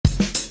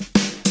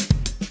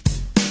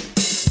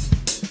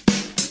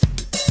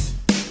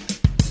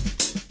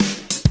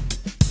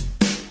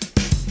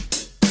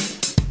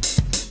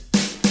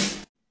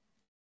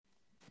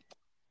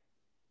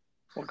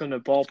welcome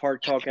to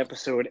Ballpark Talk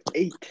episode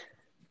 8.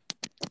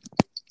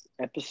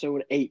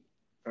 Episode 8.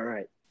 All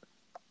right.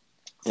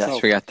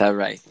 Yes, we got that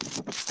right.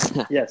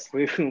 Yes,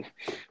 we've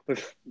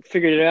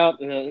figured it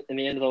out in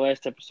the end of the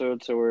last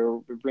episode, so we're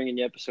bringing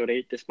you episode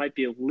 8. This might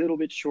be a little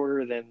bit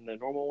shorter than the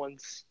normal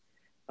ones.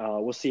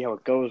 We'll see how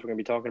it goes. We're going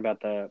to be talking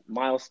about the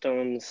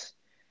milestones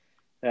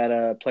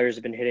that players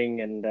have been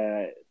hitting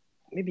and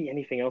maybe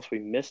anything else we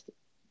missed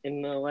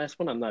in the last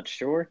one. I'm not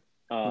sure.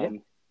 Yeah.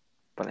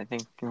 But I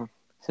think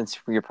since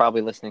you're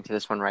probably listening to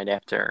this one right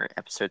after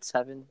episode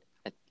 7,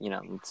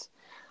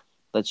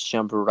 let's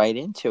jump right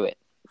into it.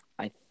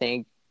 I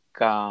think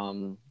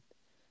maybe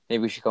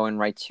we should go in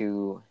right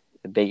to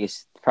the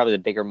biggest, probably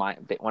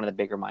one of the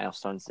bigger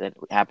milestones that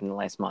happened in the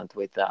last month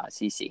with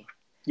CC.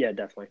 Yeah,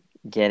 definitely.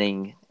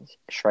 Getting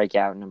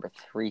strikeout number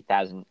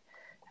 3,000.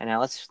 And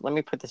now let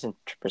me put this into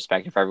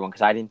perspective for everyone,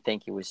 because I didn't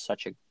think it was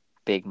such a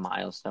big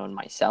milestone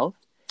myself.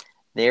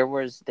 There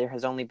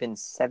has only been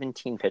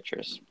 17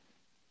 pitchers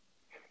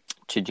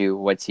to do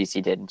what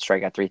CC did and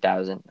strike out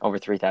over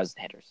 3,000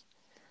 hitters.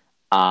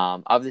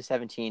 Of the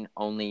 17,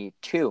 only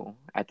 2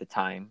 at the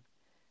time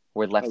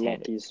were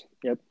left-handed. Lefties.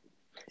 Yep.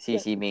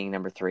 CC being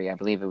number 3. I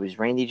believe it was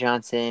Randy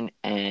Johnson,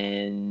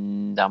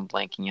 and I'm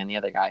blanking on the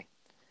other guy.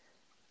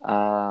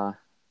 I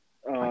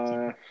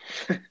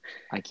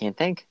can't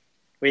think.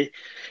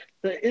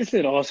 Isn't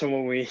it awesome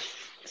when we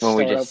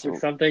start up with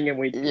something and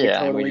we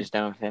just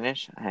don't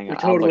finish? Hang on,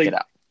 I'll look it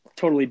up.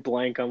 Totally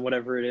blank on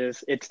whatever it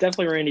is. It's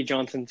definitely Randy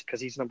Johnson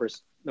because he's number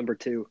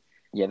 2.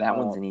 Yeah, that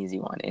one's an easy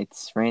one.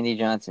 It's Randy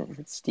Johnson. Is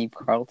it Steve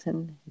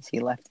Carlton? Is he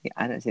lefty?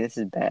 I don't see. This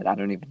is bad. I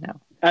don't even know.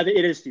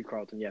 It is Steve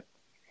Carlton. Yeah.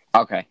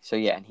 Okay, so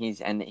yeah,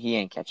 and he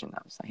ain't catching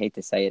those. I hate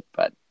to say it,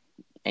 but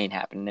ain't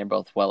happening. They're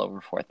both well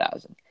over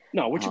 4,000.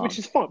 No, which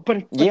is fun,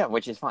 but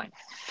which is fine.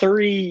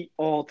 3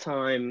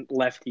 all-time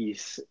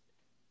lefties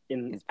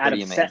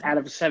out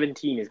of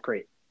 17 is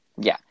great.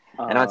 Yeah.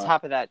 And on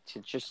top of that, to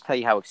just tell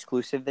you how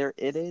exclusive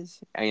it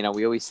is, we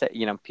always say,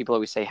 people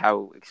always say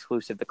how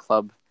exclusive the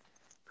club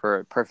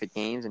for perfect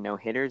games and no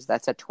hitters,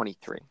 that's at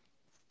 23.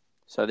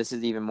 So this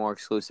is even more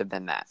exclusive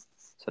than that.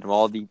 So of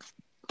all the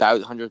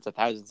hundreds of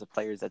thousands of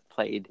players that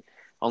played,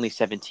 only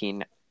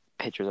 17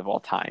 pitchers of all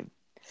time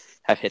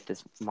have hit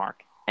this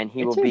mark. And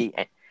he will be,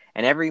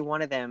 and every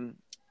one of them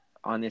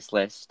on this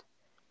list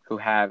who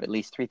have at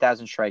least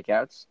 3,000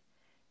 strikeouts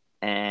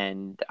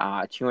and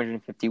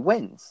 250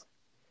 wins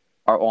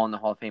are all in the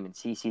Hall of Fame. And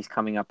CC's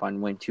coming up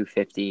on win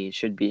 250. It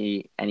should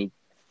be any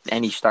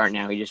start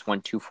now. He just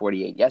won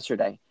 248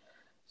 yesterday.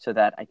 So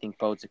that, I think,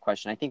 bodes a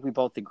question. I think we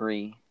both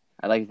agree.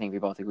 I like to think we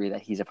both agree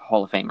that he's a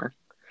Hall of Famer.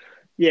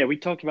 Yeah, we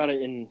talked about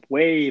it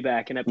way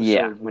back in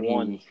episode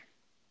 1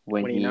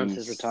 when he announced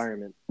his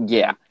retirement.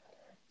 Yeah.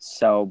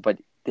 So, but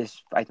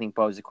this, I think,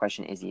 bodes the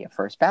question: is he a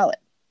first ballot?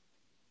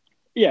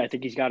 Yeah, I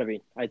think he's got to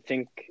be. I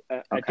think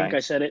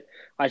I said it.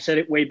 I said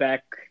it way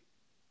back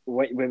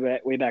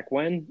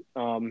when.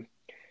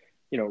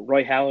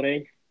 Roy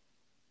Halladay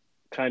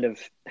kind of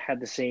had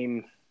the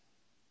same,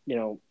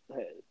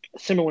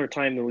 similar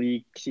time in the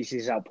league.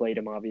 CC's outplayed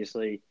him,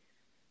 obviously.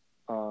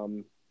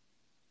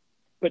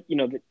 But,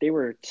 they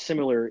were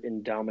similar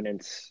in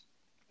dominance,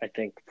 I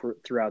think,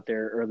 throughout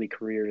their early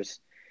careers.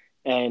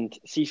 And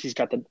CC's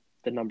got the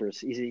numbers.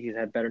 He's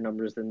had better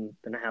numbers than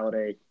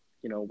Halladay,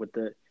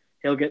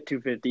 he'll get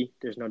 250.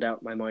 There's no doubt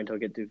in my mind he'll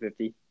get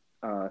 250.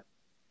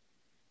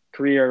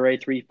 Career ERA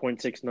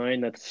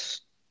 3.69.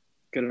 That's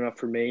good enough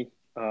for me.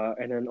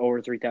 And then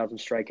over 3,000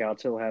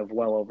 strikeouts. He'll have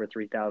well over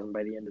 3,000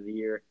 by the end of the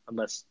year,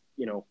 unless,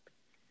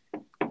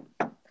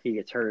 he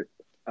gets hurt.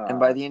 And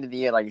by the end of the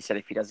year, like you said,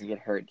 if he doesn't get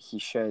hurt, he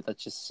should.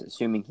 Let's just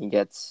assuming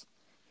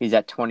he's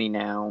at 20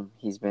 now.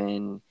 He's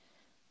been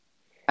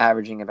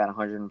averaging about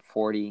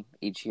 140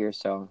 each year.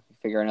 So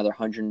figure another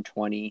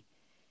 120.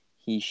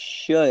 He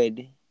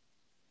should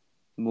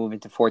move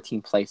into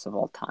 14th place of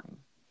all time,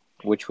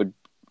 which would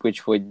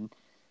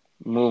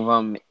move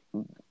him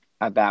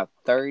about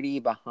 30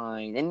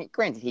 behind. And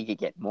granted, he could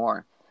get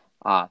more.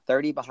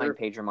 30 behind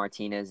Pedro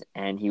Martinez,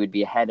 and he would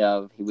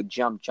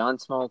jump John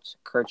Smoltz,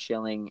 Curt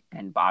Schilling,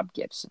 and Bob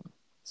Gibson.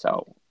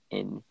 So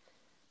in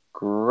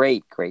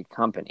great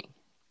company.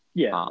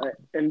 Yeah.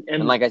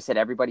 And like I said,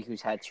 everybody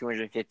who's had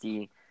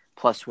 250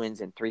 plus wins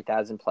and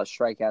 3,000 plus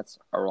strikeouts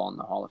are all in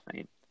the Hall of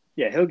Fame.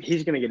 Yeah,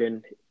 he's going to get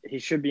in. He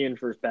should be in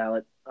first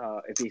ballot.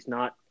 If he's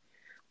not,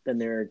 then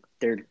they're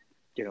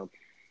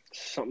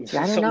something. See,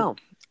 I don't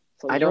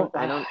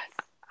know.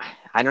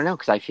 I don't know,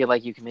 because I feel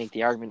like you can make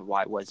the argument,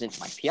 why wasn't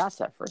Mike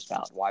Piazza at first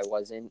ballot? Why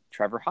wasn't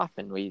Trevor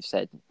Hoffman, we've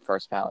said,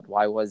 first ballot?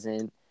 Why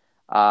wasn't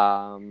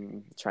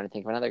trying to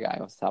think of another guy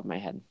off the top of my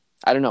head.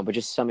 I don't know, but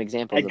just some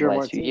examples of the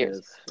last few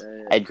years.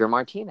 Edgar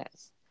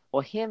Martinez.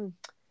 Well, him,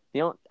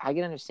 I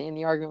can understand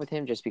the argument with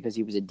him just because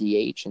he was a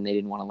DH and they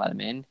didn't want to let him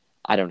in.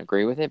 I don't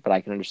agree with it, but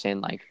I can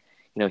understand,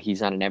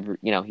 he's not in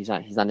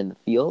the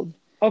field.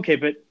 Okay,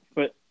 but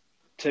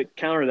to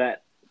counter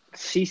that,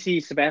 CC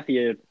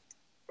Sabathia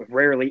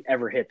rarely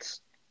ever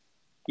hits.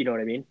 You know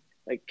what I mean?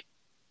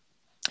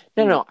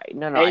 No.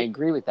 I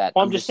agree with that.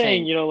 Well, I'm I'm just just saying,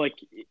 saying. you know, like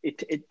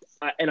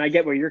and I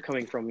get where you're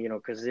coming from, you know,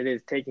 because it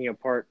is taking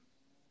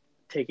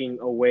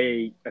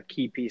away a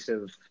key piece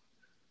of,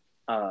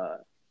 uh,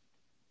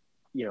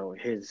 you know,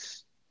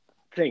 his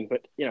thing.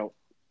 But you know,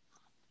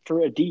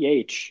 for a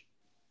DH,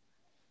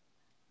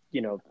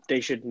 you know,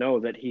 they should know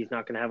that he's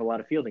not going to have a lot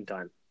of fielding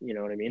time. You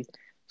know what I mean?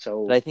 But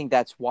So I think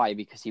that's why,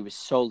 because he was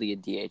solely a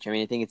DH. I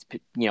mean, I think it's,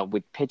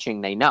 with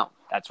pitching, they know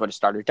that's what a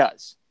starter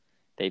does.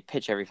 They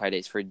pitch every 5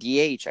 days. For a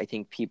DH, I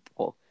think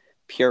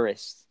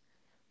purists,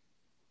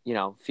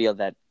 feel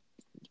that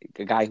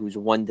a guy who's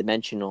one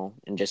dimensional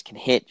and just can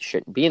hit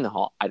shouldn't be in the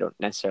Hall. I don't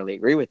necessarily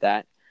agree with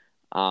that.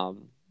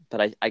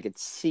 But I could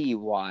see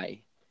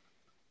why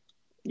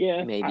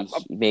yeah,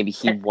 maybe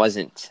he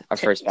wasn't a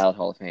first ballot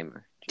Hall of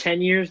Famer.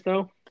 10 years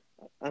though.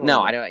 I don't No,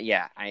 know. I don't.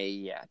 Yeah,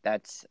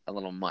 that's a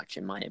little much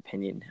in my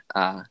opinion.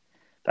 But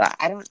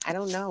I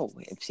don't know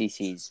if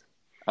CC's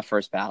a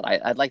first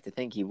ballot. I'd like to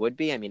think he would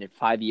be. I mean, in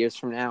 5 years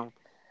from now,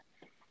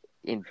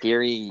 in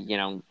theory,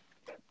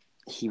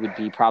 he would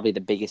be probably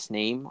the biggest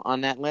name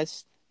on that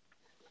list,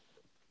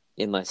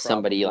 unless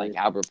somebody Probably. like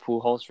Albert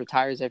Pujols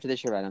retires after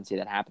this year. But I don't see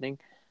that happening.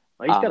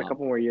 Well, he's got a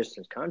couple more years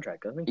to his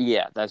contract, doesn't he?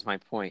 Yeah, that's my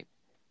point.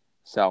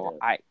 So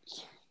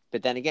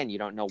but then again, you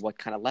don't know what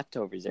kind of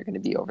leftovers they're going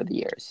to be over the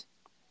years.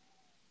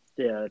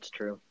 Yeah, that's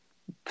true.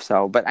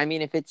 So, but I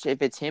mean, if it's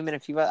him and a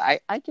few other,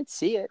 I could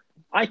see it.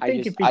 I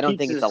think I don't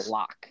think it's a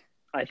lock.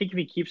 I think if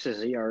he keeps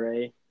his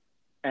ERA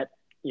at,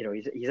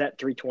 he's at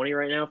 3.20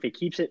 right now. If he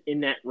keeps it in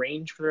that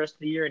range for the rest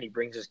of the year and he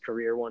brings his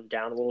career one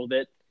down a little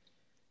bit,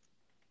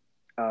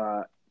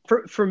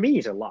 for me,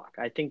 he's a lock.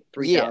 I think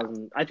 3,000.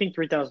 Yeah. I think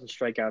 3,000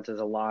 strikeouts is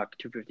a lock.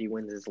 250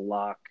 wins is a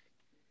lock.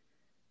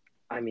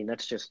 I mean,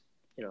 that's just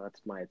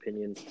that's my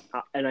opinion.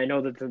 And I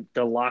know that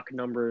the lock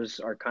numbers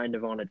are kind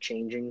of on a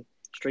changing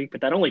streak, but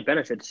that only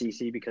benefits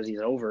CC because he's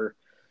over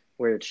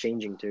where it's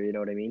changing to. You know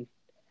what I mean?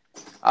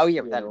 Oh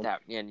yeah, without a doubt.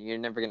 Yeah, you're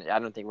never gonna. I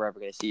don't think we're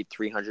ever gonna see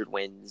 300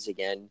 wins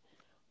again,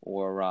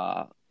 or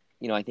I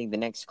think the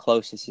next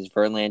closest is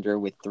Verlander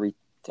with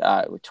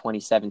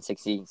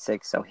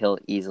 27.66. So he'll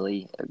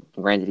easily.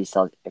 Granted,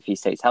 if he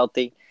stays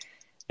healthy,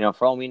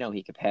 for all we know,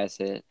 he could pass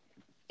it.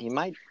 He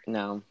might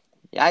no.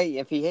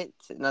 If he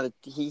hits another,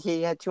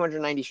 he had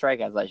 290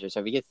 strikeouts last year.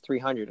 So if he gets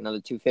 300, another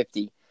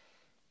 250,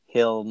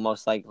 he'll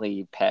most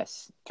likely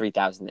pass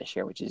 3,000 this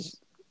year, which is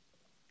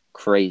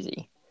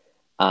crazy.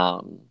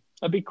 That'd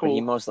be cool. But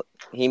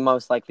he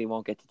most likely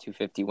won't get to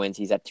 250 wins.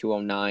 He's at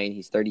 209.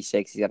 He's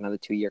 36. He's got another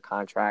 2-year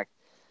contract.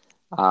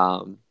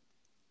 So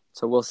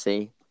we'll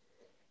see.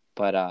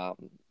 But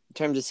in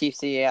terms of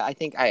CC, yeah, I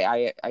think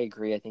I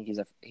agree. I think he's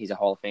a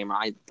Hall of Famer.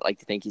 I like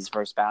to think he's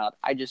first ballot.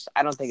 I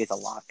don't think it's a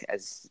lock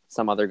as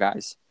some other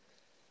guys.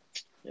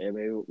 Yeah,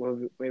 maybe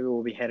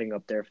we'll be heading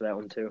up there for that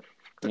one too.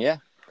 Yeah.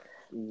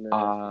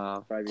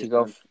 To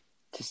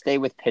stay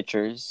with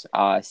pitchers,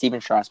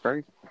 Steven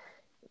Strasburg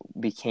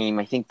became,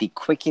 I think, the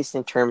quickest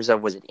in terms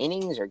of, was it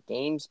innings or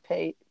games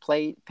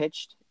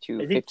pitched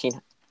to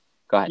 15?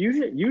 Go ahead.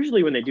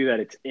 Usually when they do that,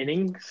 it's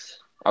innings.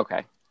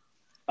 Okay.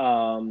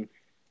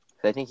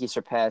 I think he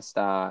surpassed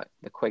the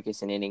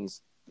quickest in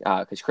innings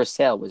because Chris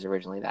Sale was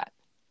originally that.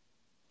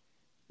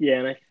 Yeah,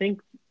 and I think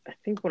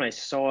when I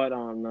saw it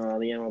on the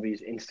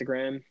MLB's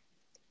Instagram,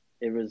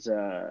 it was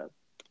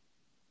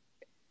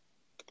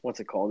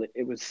what's it called?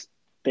 It was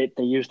they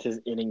used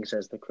his innings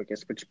as the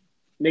quickest, which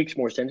makes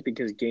more sense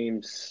because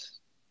games.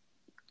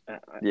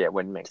 Yeah, it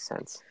wouldn't make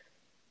sense.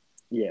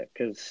 Yeah,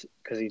 because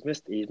he's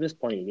missed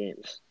plenty of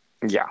games.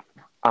 Yeah.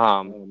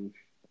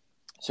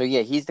 So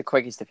yeah, he's the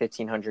quickest to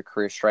 1,500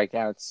 career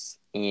strikeouts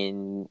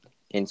in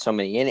so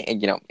many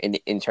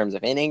in terms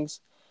of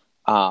innings,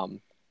 but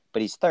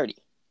he's 30,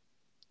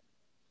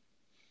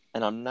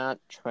 and I'm not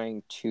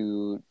trying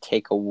to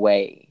take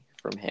away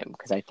from him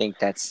because I think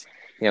that's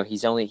he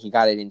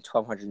got it in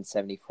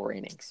 1,274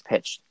 innings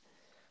pitched,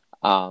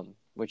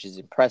 which is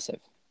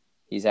impressive.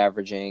 He's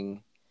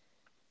averaging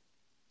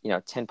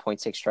 10.6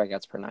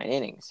 strikeouts per 9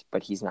 innings,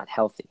 but he's not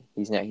healthy.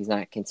 He's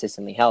not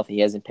consistently healthy.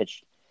 He hasn't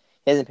pitched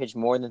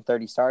more than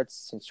 30 starts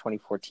since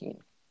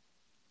 2014.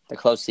 The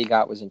closest he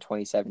got was in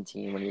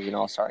 2017 when he was an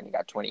All-Star and he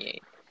got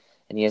 28.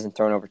 And he hasn't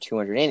thrown over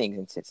 200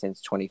 innings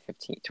since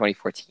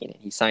 2014.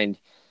 And he signed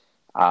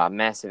a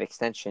massive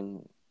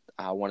extension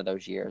one of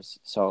those years.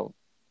 So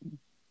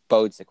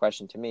bodes the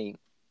question to me,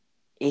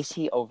 is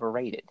he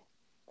overrated?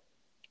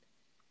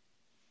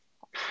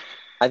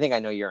 I think I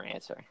know your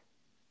answer.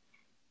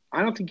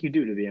 I don't think you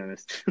do, to be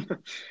honest.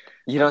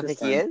 You don't think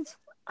he is?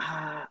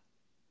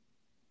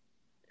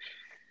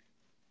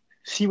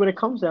 See, when it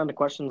comes down to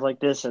questions like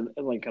this, and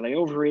like, are they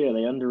overrated? Are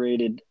they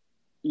underrated?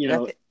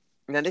 Now,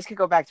 this could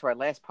go back to our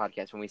last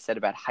podcast when we said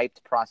about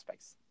hyped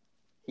prospects.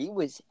 He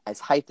was as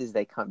hyped as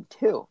they come,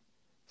 too.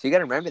 So you got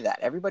to remember that.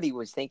 Everybody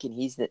was thinking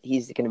he's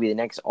going to be the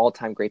next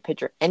all-time great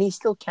pitcher, and he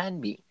still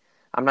can be.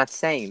 I'm not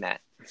saying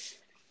that.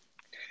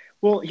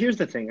 Well, here's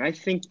the thing. I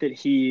think that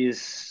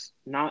he's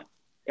not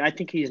 – I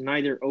think he's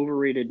neither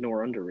overrated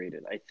nor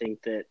underrated. I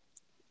think that,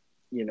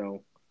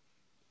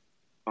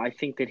 I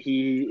think that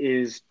he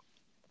is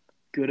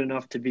good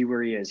enough to be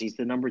where he is. He's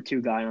the number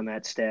 2 guy on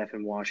that staff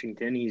in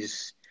Washington.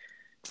 He's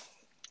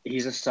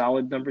a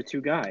solid number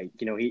 2 guy.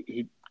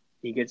 He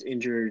gets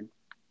injured.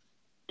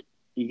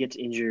 He gets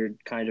injured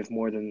kind of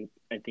more than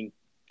I think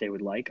they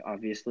would like,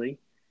 obviously.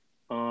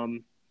 But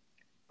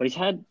he's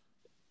had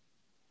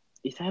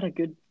a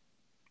good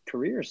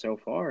career so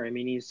far. I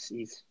mean,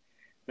 he's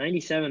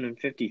 97 and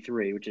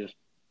 53, which is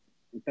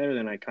better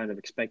than I kind of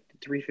expected.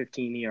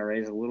 3.15 ERA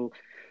is a little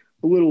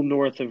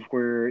north of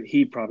where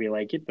he'd probably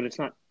like it, but it's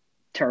not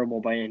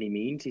terrible by any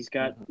means. He's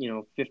got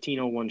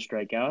 1501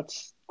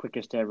 strikeouts,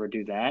 quickest to ever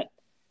do that.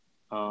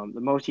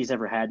 The most he's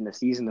ever had in a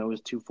season though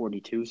is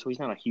 242, so he's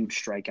not a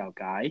huge strikeout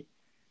guy.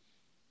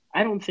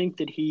 I don't think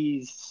that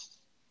he's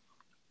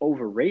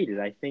overrated.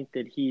 I think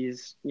that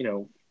he's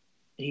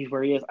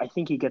where he is. I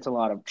think he gets a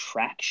lot of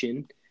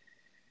traction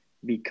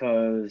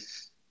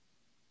because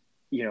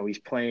he's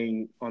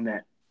playing on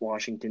that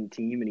Washington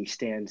team and he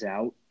stands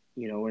out.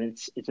 And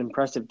it's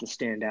impressive to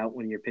stand out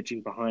when you're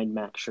pitching behind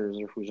Max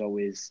Scherzer, who's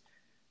always,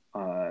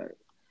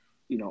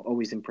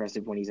 always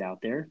impressive when he's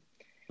out there.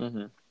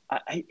 Mm-hmm.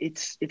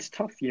 It's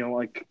tough,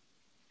 like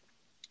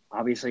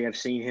obviously I've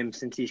seen him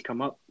since he's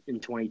come up in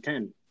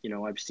 2010.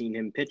 I've seen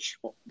him pitch,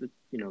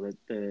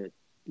 the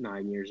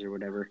 9 years or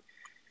whatever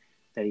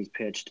that he's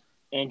pitched,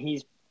 and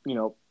he's,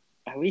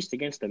 at least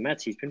against the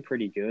Mets, he's been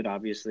pretty good.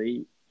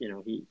 Obviously,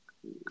 the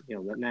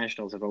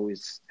Nationals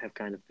have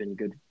kind of been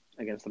good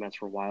against the Mets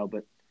for a while,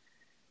 but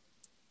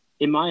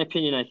in my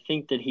opinion, I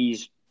think that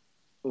he's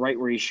right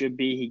where he should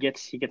be. He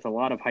gets a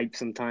lot of hype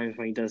sometimes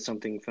when he does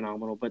something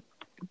phenomenal, but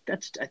I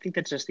think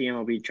that's just the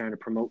MLB trying to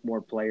promote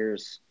more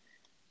players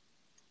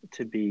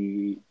to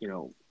be,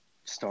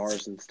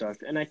 stars and stuff.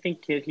 And I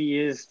think that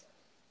he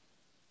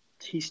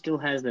still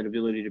has that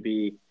ability to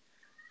be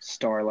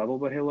star level,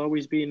 but he'll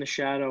always be in the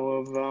shadow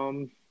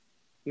of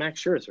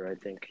Max Scherzer, I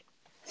think.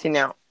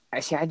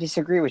 I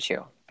disagree with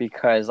you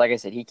because, like I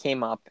said, he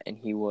came up and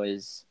he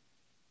was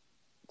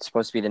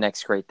supposed to be the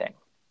next great thing.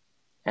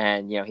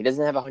 And, he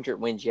doesn't have 100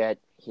 wins yet.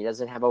 He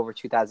doesn't have over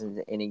 2,000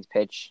 innings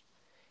pitched.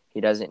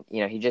 He doesn't,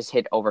 he just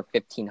hit over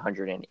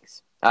 1,500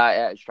 innings,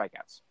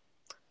 strikeouts.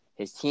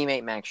 His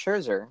teammate, Max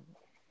Scherzer,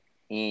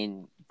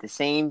 in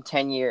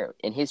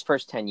his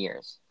first 10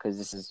 years, because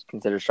this is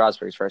considered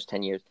Strasburg's first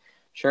 10 years,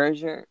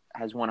 Scherzer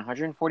has won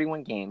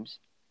 141 games,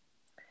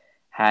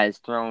 has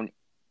thrown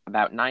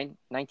about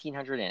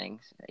 1,900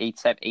 innings,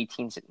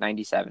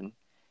 1897,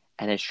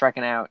 and has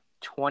stricken out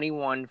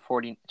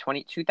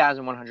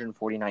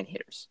 2,149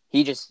 hitters.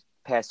 He just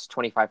passed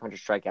 2,500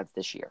 strikeouts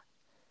this year.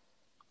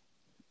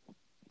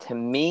 To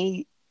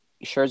me,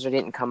 Scherzer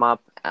didn't come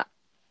up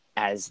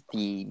as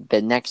the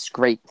next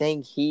great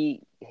thing.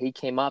 He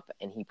came up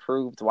and he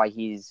proved why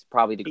he's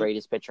probably the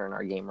greatest pitcher in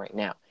our game right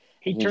now.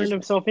 He turned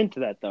himself into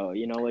that, though.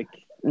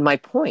 My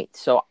point.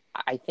 So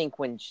I think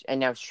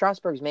now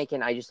Strasburg's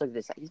making. I just looked at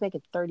this. He's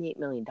making $38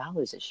 million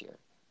this year.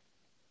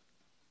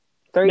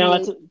 Now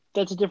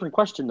that's a different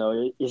question,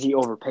 though. Is he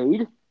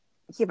overpaid?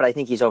 Yeah, but I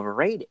think he's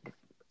overrated,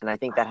 and I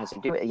think that has to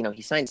do with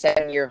he signed a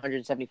 7-year,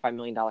 $175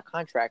 million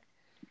contract.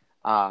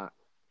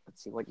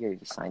 Let's see, what year did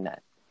he sign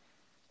that?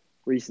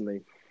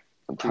 Recently,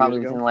 probably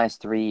within the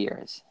last 3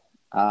 years.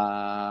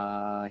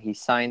 He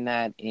signed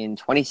that in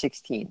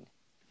 2016.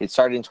 It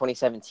started in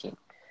 2017.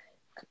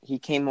 He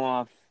came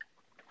off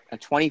a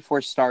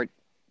 24 start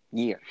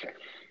year,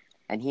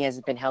 and he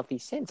hasn't been healthy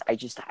since. I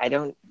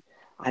don't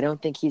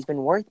think he's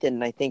been worth it,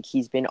 and I think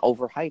he's been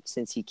overhyped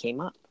since he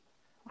came up.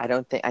 I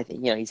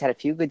think he's had a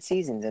few good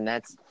seasons, and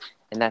that's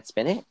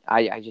been it.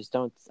 I just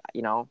don't,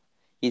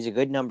 he's a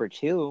good number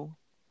 2,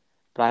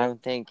 but I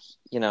don't think,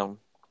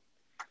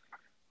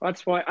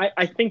 That's why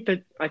I think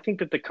that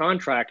the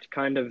contract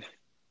kind of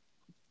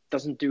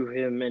doesn't do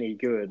him any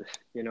good.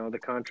 The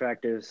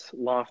contract is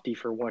lofty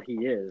for what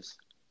he is.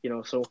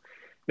 So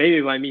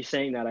maybe by me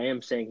saying that, I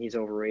am saying he's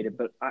overrated,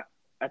 but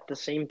at the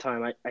same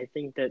time, I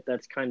think that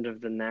that's kind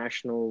of the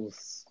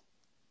Nationals,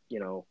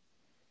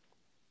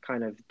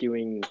 kind of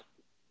doing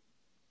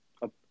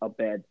a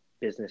bad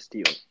business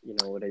deal. You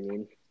know what I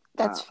mean?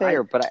 That's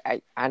fair, but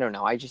I don't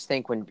know. I just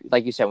think when,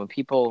 like you said, when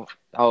people,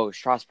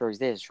 Strasburg's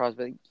this,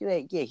 Strasburg,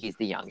 yeah, he's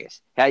the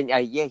youngest.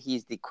 Yeah,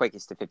 he's the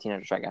quickest to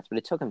 1,500 strikeouts, but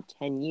it took him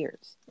 10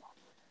 years.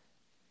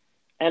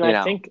 And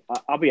I think,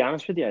 I'll be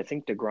honest with you, I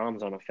think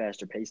DeGrom's on a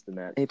faster pace than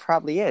that. He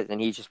probably is,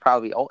 and he's just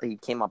probably old. He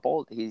came up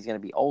old. He's going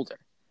to be older.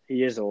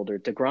 He is older.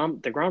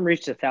 DeGrom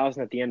reached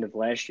 1,000 at the end of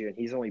last year, and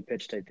he's only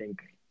pitched, I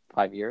think,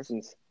 5 years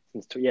since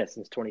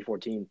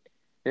 2014.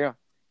 Yeah.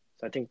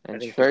 So I think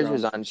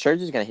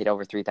Scherzer's going to hit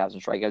over 3,000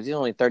 strikeouts. He's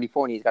only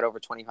 34, and he's got over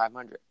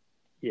 2,500.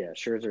 Yeah,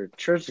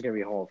 Scherzer's going to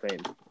be Hall of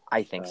Fame.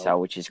 I think so,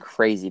 which is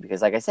crazy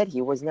because, like I said,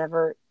 he was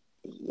never,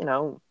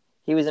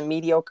 he was not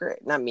mediocre,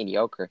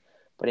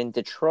 but in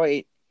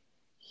Detroit,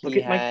 look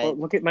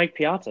at Mike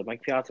Piazza.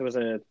 Mike Piazza was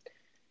a,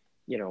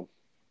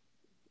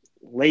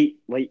 late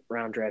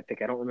round draft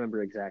pick. I don't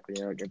remember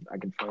exactly. I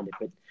can find it,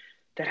 but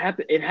that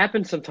happen. It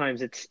happens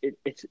sometimes.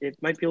 It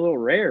might be a little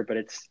rare, but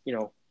it's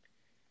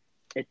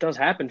it does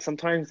happen.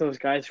 Sometimes those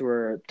guys who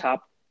are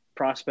top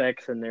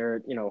prospects and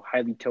they're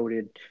highly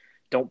touted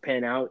don't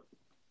pan out.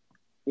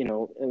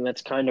 and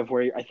that's kind of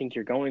where I think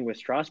you're going with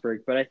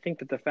Strasburg. But I think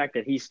that the fact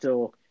that he's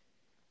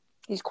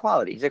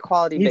quality. He's a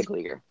quality he's big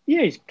leaguer.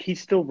 yeah,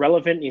 he's still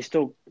relevant. He's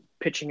still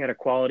pitching at a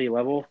quality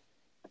level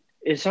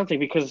is something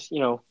because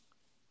a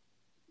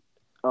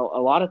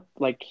lot of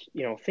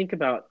think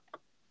about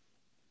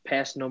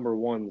past number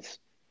ones.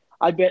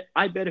 I bet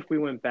if we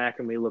went back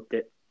and we looked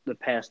at the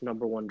past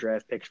number one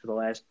draft picks for the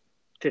last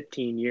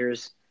 15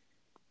 years,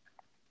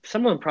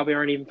 some of them probably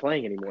aren't even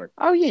playing anymore.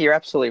 Oh yeah, you're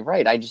absolutely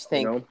right. I just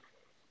think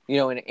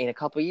You in a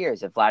couple of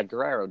years, if Vlad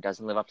Guerrero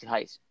doesn't live up to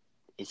hype,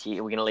 are we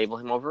going to label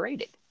him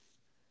overrated?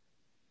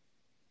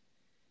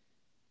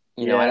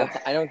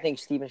 I don't think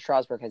Steven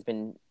Strasburg has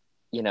been,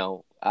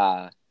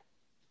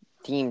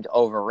 deemed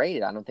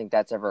overrated. I don't think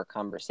that's ever a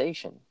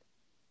conversation.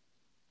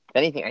 If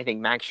anything, I think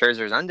Max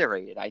Scherzer is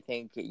underrated. I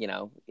think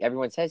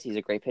everyone says he's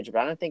a great pitcher, but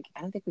I don't think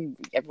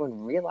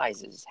everyone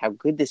realizes how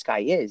good this guy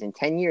is. In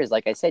 10 years,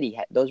 like I said,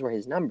 those were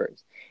his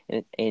numbers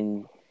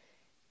in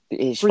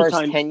his first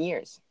 10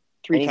 years.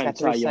 And he's got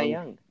 3 Cy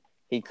Young.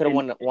 He could have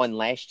won one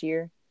last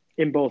year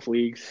in both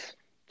leagues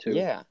too.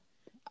 Yeah.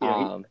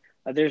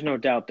 There's no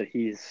doubt that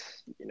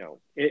he's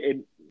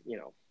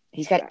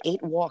he's got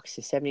 8 walks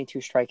to 72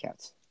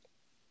 strikeouts.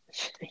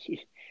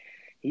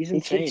 He's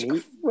insane. It's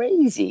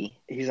crazy.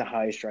 He's a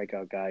high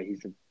strikeout guy.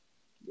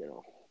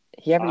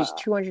 He averages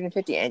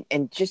 250,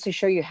 and just to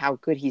show you how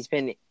good he's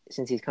been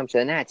since he's come to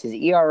the Nats, his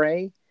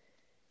ERA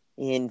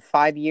in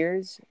 5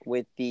 years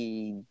with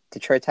the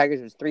Detroit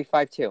Tigers was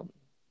 3.52.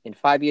 In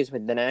 5 years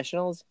with the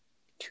Nationals,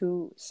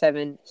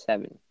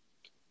 2.77.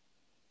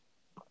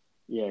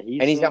 Yeah,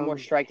 he's got more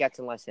strikeouts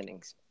and less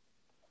innings.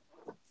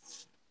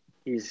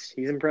 He's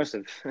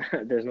impressive.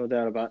 There's no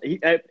doubt about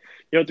it.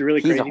 The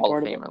really crazy part? He's a Hall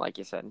of Famer, like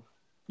you said.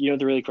 You know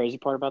the really crazy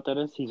part about that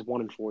is he's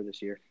 1-4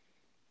 this year.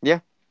 Yeah,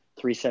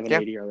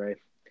 3.78 ERA.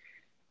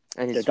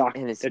 And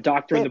they're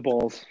doctoring the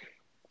balls.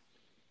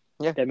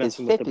 Yeah, his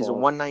FIP is a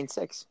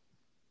 1.96.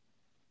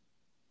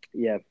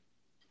 Yeah,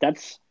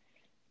 that's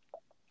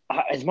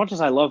as much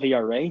as I love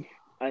ERA.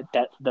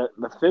 The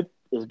FIP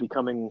is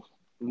becoming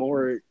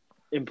more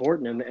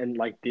important, and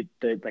like the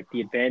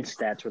advanced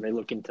stats where they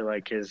look into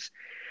like his,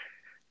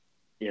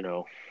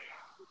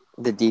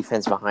 the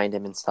defense behind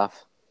him and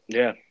stuff.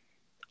 Yeah,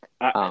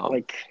 you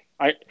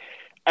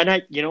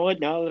know what?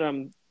 Now that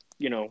I'm,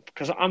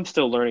 because I'm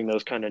still learning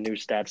those kind of new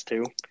stats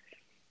too.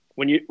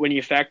 When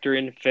you factor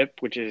in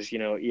FIP, which is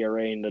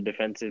ERA and the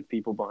defensive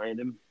people behind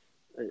him,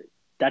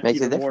 that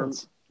makes a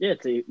difference.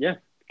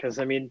 Because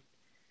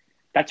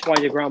that's why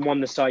DeGrom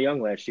won the Cy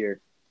Young last year.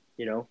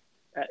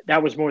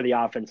 That was more the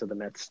offense of the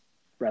Mets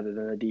rather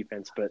than the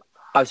defense. But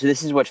so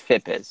this is what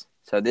FIP is.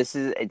 So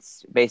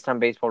it's based on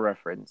Baseball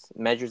Reference. It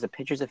measures a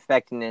pitcher's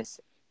effectiveness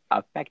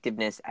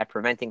at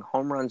preventing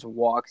home runs,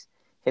 walks,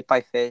 hit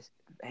by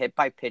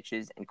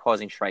pitches, and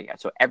causing strikeouts.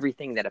 So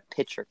everything that a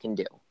pitcher can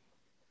do.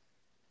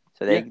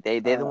 So they're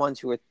the ones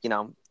who are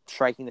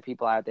striking the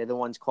people out. They're the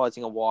ones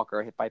causing a walk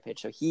or a hit by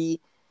pitch. So you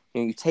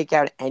take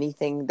out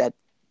anything that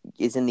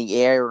is in the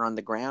air or on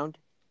the ground,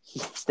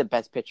 he's the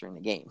best pitcher in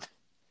the game,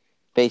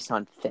 based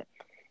on FIP.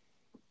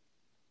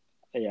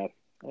 Yeah.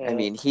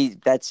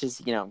 That's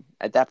just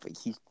at that point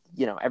he's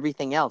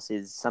everything else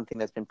is something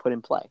that's been put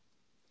in play.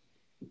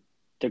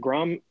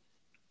 DeGrom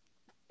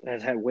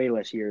has had way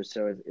less years,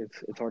 so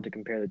it's hard to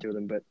compare the two of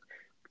them. But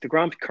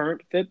DeGrom's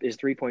current FIP is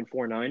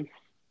 3.49.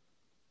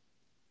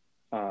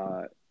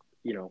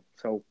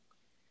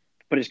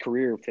 But his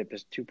career FIP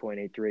is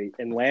 2.83,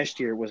 and last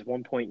year was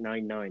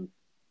 1.99.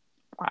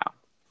 Wow,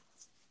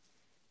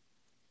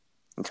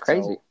 it's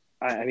crazy. So,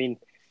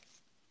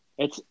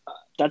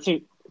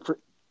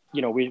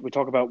 we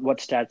talk about what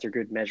stats are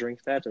good measuring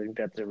stats. I think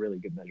that's a really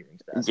good measuring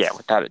stat. Yeah,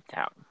 without a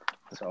doubt.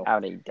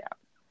 Without a doubt.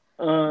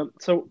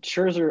 So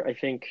Scherzer, I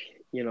think,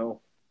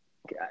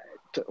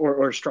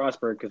 or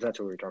Strasburg, because that's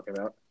what we were talking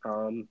about.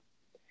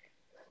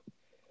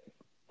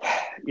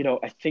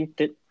 I think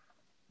that,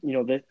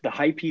 the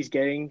hype he's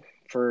getting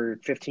for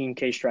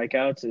 15K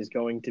strikeouts is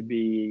going to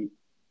be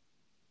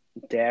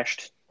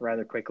dashed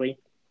rather quickly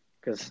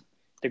because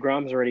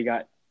DeGrom's already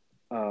got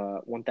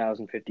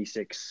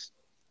 1,056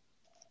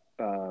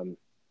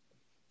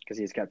 because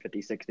he's got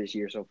 56 this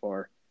year so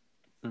far.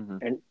 Mm-hmm.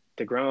 And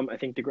DeGrom, I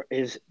think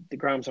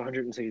DeGrom's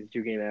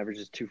 162 game average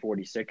is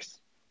 246.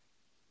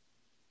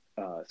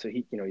 So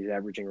he's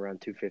averaging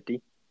around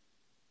 250.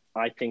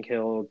 I think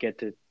he'll get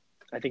to.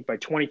 I think by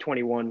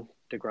 2021,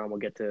 DeGrom will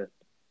get to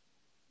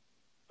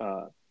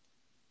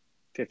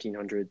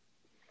 1,500,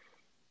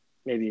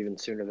 maybe even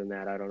sooner than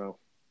that. I don't know.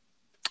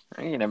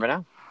 You never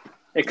know.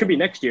 It could be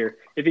next year.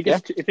 If he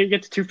gets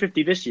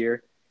 250 this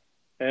year,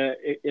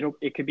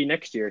 it could be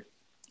next year,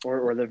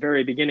 or the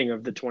very beginning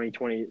of the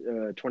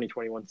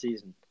 2021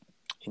 season.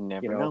 You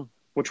never know.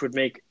 Which I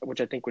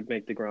think would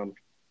make DeGrom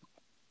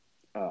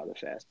the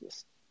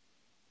fastest.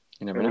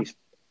 You never know.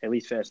 At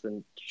least faster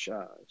than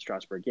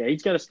Strasburg. Yeah,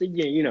 he's got to.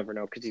 Yeah, you never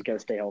know because he's got to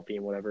stay healthy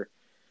and whatever.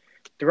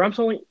 DeGrom's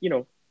only,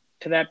 to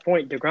that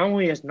point, DeGrom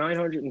only has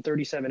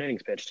 937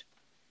 innings pitched.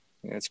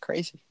 Yeah, it's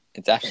crazy.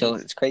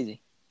 It's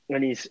crazy.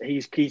 And he's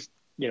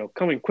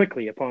coming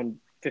quickly upon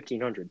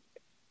 1,500.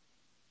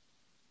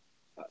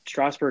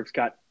 Strasburg's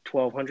got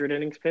 1,200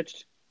 innings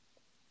pitched,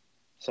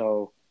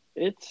 so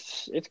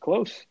it's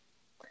close.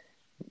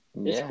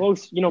 It's Yeah.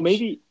 close.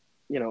 Maybe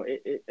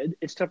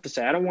it's tough to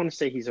say. I don't want to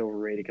say he's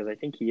overrated because I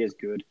think he is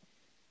good.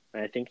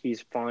 And I think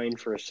he's fine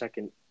for a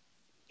second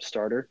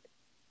starter.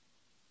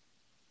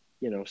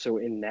 So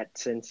in that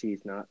sense,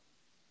 he's not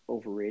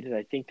overrated.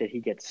 I think that he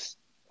gets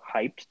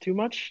hyped too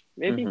much,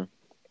 maybe.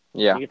 Mm-hmm.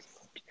 Yeah. He gets,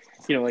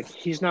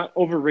 he's not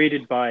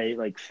overrated by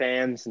like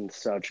fans and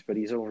such, but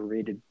he's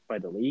overrated by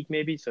the league,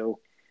 maybe. So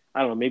I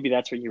don't know. Maybe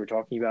that's what you were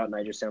talking about, and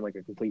I just sound like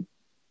a complete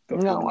No,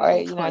 buffoon the whole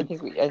time. I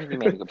think you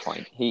made a good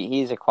point.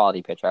 He's a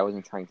quality pitcher. I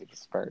wasn't trying to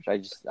disparage.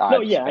 I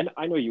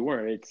know you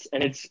weren't.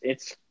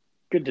 It's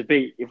good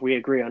debate. If we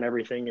agree on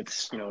everything,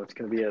 it's going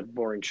to be a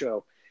boring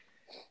show.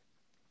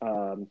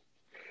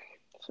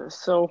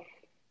 So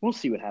we'll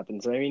see what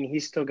happens. I mean,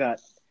 he's still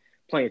got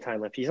plenty of time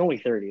left. He's only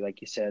 30,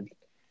 like you said.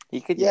 He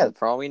could,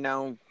 for all we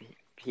know,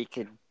 he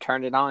could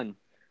turn it on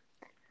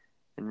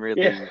and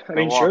really. Yeah, I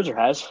mean, Scherzer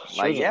has.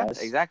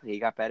 Exactly. He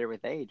got better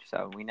with age,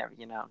 so you never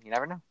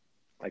know.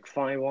 Like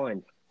fine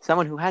wine.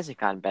 Someone who hasn't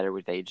gotten better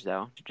with age,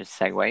 though, to just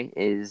segue,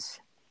 is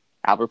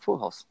Albert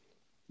Pujols.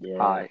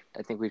 Yeah. I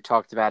think we've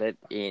talked about it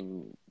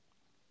in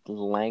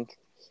length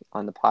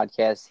on the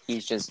podcast.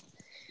 He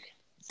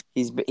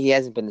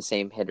hasn't been the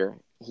same hitter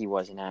he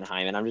was in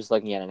Anaheim, and I'm just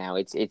looking at it now.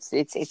 It's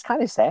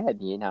kind of sad,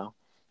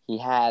 He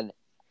had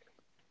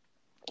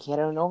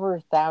an over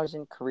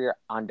 1,000 career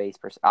on base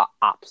plus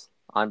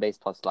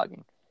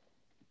slugging.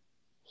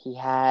 His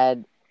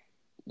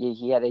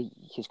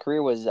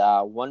career was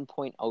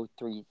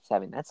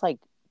 1.037. That's like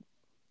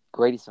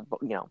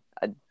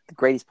the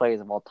greatest players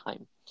of all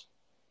time.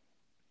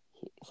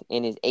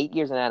 In his 8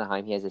 years in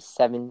Anaheim, he has a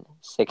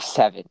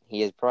 7.67. He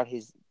has brought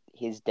his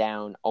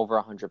down over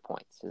 100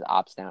 points. His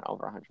ops down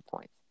over 100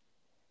 points,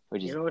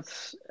 which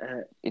is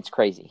it's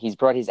crazy. He's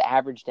brought his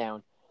average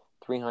down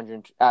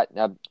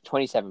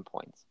 27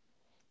 points.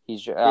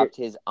 He's dropped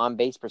his on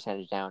base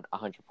percentage down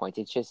 100 points.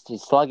 It's just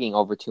his slugging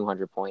over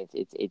 200 points.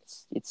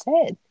 It's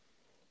sad.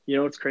 You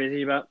know what's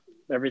crazy about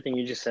everything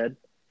you just said?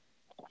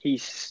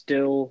 He's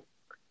still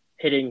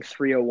hitting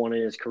 301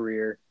 in his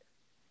career.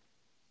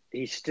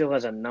 He still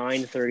has a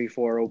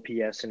 934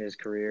 OPS in his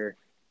career.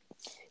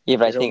 Yeah,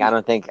 but I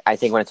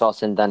think when it's all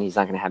said and done, he's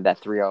not going to have that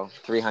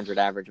 300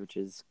 average, which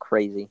is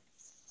crazy.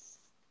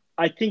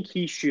 I think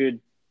he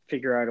should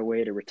figure out a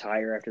way to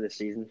retire after the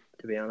season,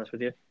 to be honest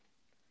with you.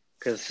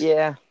 Because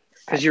you're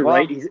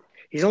right.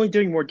 He's only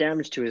doing more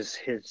damage to his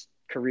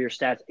career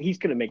stats. He's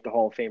going to make the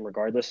Hall of Fame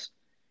regardless.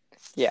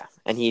 Yeah,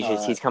 and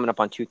he's coming up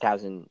on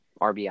 2,000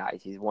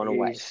 RBIs. He's one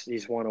away.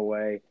 He's one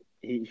away.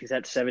 He's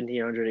at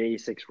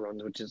 1,786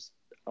 runs, which is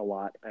a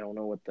lot. I don't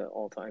know what the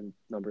all-time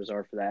numbers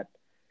are for that.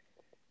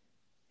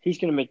 He's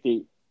going to make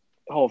the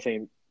Hall of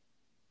Fame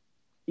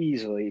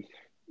easily,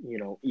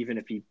 even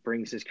if he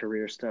brings his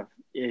career stuff,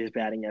 his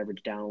batting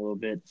average down a little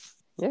bit.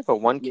 Yeah, but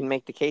one can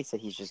make the case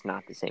that he's just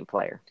not the same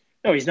player.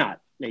 No, he's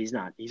not. He's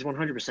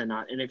 100%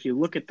 not. And if you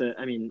look at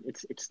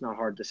it's not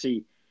hard to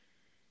see.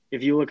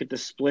 If you look at the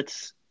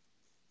splits,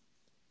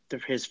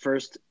 his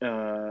first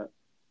 10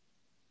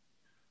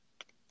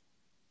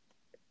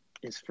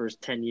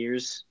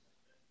 years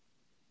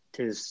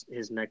to his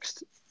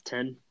next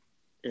 10,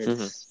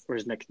 or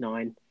his next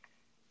 9,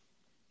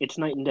 it's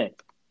night and day.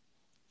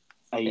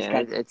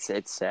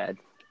 It's sad.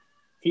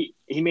 He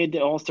made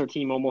the All-Star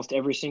team almost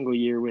every single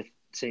year with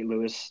St.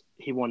 Louis.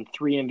 He won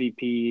 3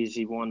 MVPs.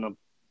 He won a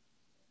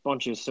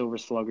bunch of Silver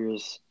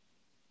Sluggers.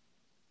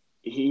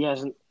 He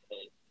hasn't.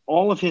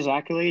 All of his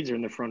accolades are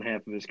in the front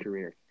half of his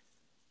career,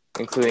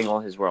 including all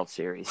his World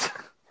Series.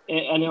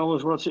 and all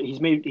his World Series,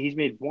 he's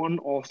made 1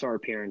 All-Star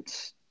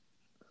appearance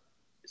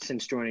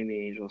since joining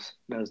the Angels.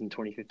 That was in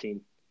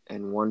 2015.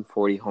 And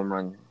 140 home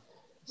run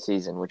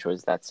season, which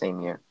was that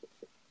same year.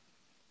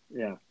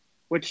 Yeah.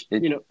 Which,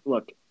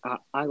 look,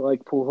 I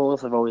like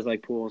Pujols. I've always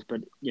liked Pujols,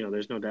 but,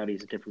 there's no doubt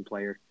he's a different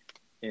player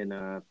in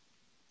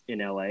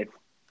LA.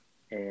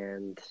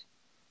 And,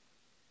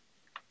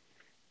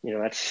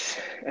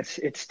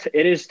 it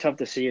is tough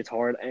to see. It's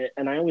hard.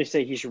 And I only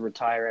say he should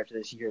retire after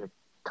this year to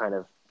kind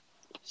of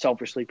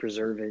selfishly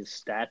preserve his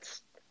stats.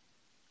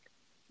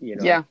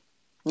 Yeah.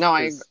 No,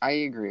 I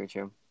agree with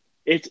you.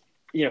 It's,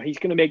 he's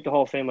going to make the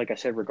Hall of Fame, like I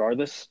said,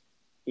 regardless.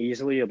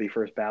 Easily, he'll be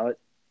first ballot.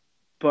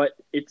 But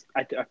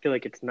I feel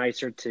like it's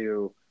nicer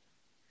to,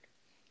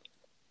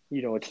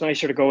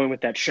 go in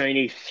with that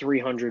shiny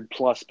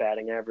 300-plus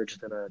batting average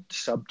than a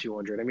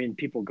sub-200. I mean,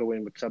 people go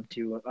in with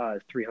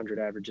sub-300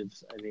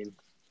 averages. I mean,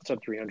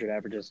 sub-300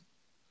 averages,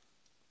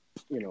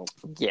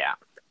 Yeah.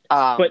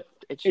 But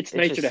it's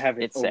nicer to have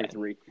it over sad.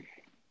 3.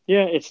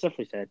 Yeah, it's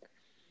definitely sad.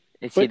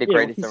 Is he the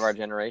greatest of our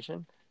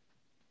generation?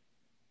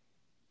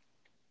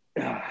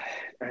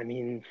 I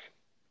mean,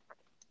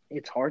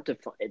 it's hard to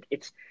find.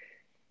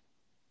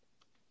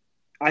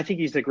 I think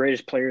he's the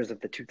greatest players of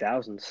the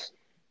 2000s.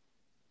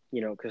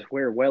 Because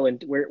we're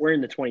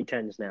in the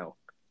 2010s now.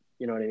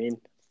 You know what I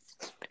mean?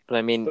 But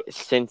I mean,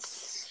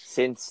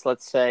 since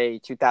let's say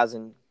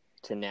 2000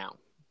 to now,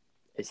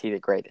 is he the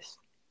greatest?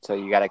 So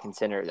you got to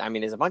consider. I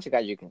mean, there's a bunch of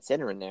guys you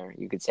consider in there.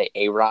 You could say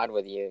A-Rod,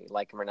 whether you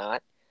like him or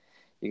not.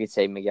 You could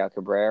say Miguel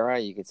Cabrera.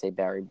 You could say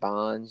Barry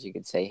Bonds. You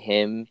could say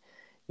him.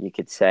 You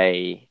could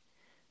say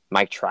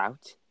Mike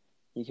Trout.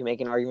 You can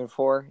make an argument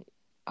for.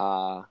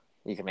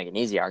 You can make an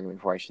easy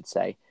argument for, I should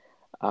say.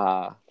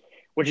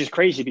 Which is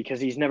crazy because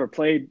he's never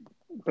played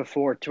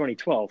before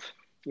 2012.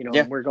 You know,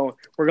 Yeah. we're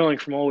going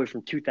from all the way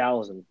from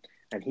 2000,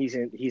 and he is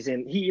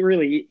in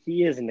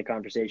the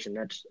conversation.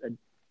 That's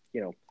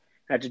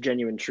that's a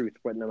genuine truth.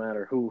 But no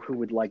matter who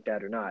would like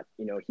that or not,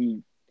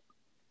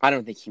 I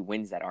don't think he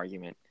wins that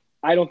argument.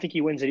 I don't think he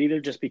wins it either,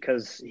 just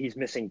because he's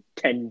missing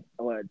 10,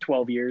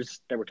 12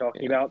 years that we're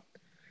talking about.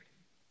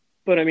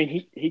 But I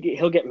mean,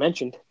 he'll get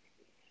mentioned.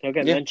 He'll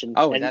get mentioned.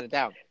 Oh, without a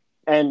doubt.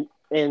 And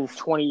in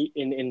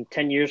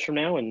 10 years from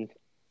now, in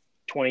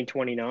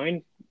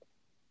 2029,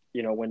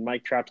 when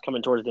Mike Trout's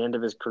coming towards the end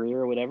of his career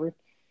or whatever,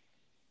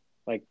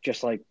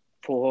 just like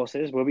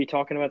Pujols is, we'll be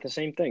talking about the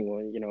same thing.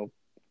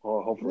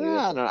 Well, hopefully.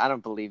 No, I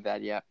don't believe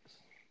that yet.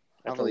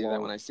 I'll believe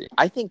that when I see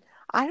it.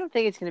 I don't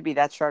think it's going to be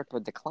that sharp of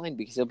a decline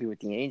because he'll be with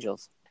the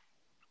Angels.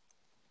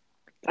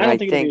 I don't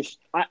think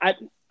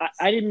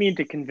I didn't mean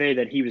to convey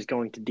that he was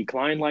going to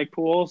decline like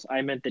Pujols.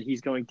 I meant that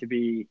he's going to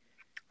be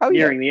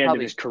nearing the end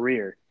of his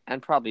career.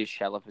 And probably a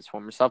shell of his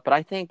former self. But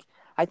I think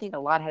a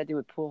lot had to do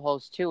with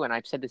Pujols too, and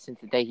I've said this since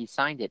the day he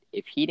signed it.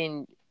 If he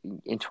didn't,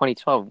 in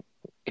 2012,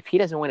 if he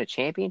doesn't win a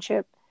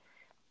championship,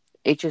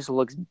 it just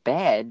looks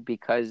bad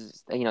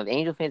because, the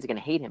Angel fans are going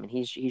to hate him, and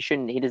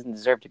he doesn't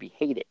deserve to be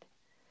hated.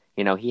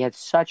 He had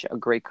such a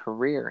great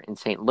career in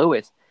St.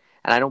 Louis,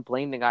 and I don't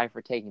blame the guy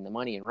for taking the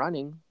money and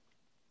running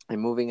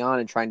and moving on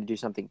and trying to do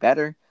something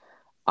better.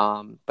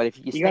 But if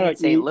you stay in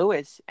St.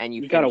 Louis and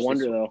you gotta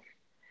wonder though.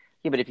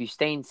 Yeah, but if you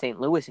stay in St.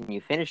 Louis and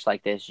you finish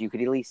like this, you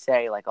could at least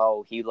say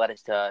oh, he led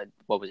us to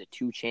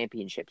 2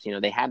 championships.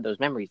 They have those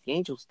memories. The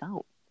Angels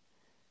don't.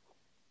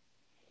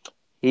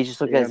 He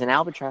just looked at it as an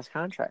albatross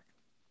contract.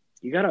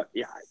 You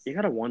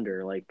gotta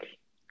wonder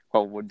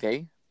what would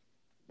they?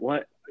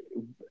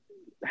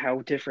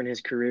 How different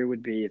his career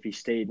would be if he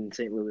stayed in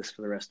St. Louis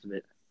for the rest of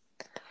it.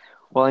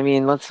 Well, I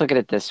mean, let's look at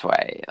it this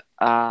way.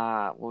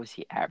 What was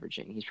he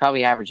averaging? He's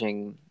probably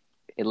averaging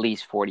at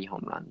least 40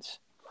 home runs,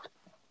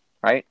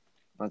 right?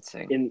 Let's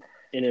see. In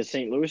his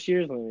St. Louis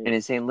years. In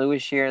his St.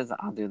 Louis years,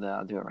 I'll do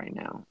it right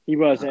now. He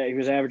was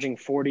averaging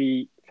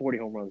 40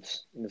 home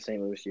runs in the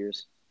St. Louis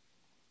years.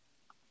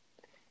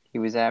 He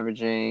was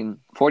averaging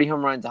 40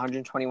 home runs,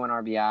 121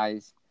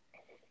 RBIs,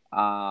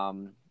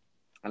 and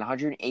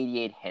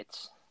 188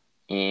 hits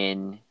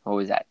in,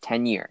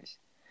 10 years.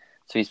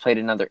 So he's played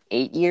another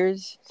 8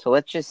 years. So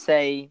let's just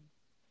say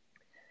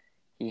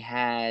he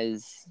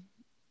has,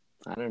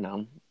 I don't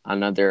know,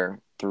 another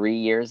 3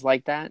 years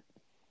like that.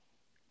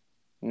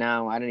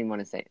 No, I don't even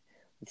want to say.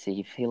 Let's see.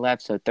 If he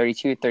left, so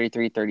 32,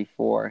 33,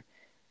 34.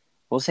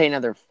 We'll say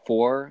another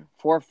 4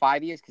 or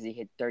 5 years because he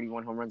hit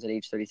 31 home runs at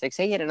age 36.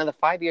 Say he had another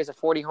 5 years of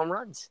 40 home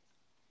runs.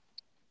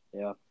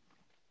 Yeah.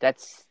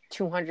 That's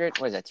 200.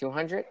 What is that,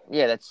 200?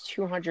 Yeah, that's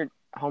 200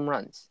 home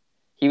runs.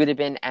 He would have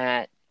been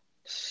at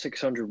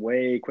 600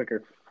 way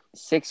quicker.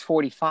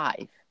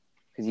 645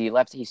 because he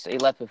left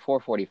with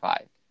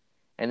 445.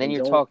 And then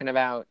you're talking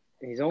about,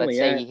 let's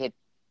say he hit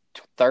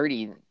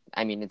 30.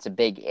 I mean, it's a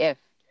big if.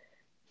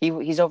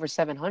 He's over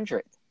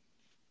 700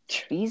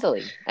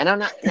 easily. And I'm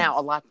not now.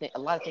 A lot of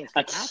things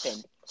can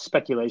happen.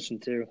 Speculation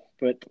too,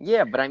 but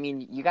yeah. But I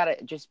mean, you got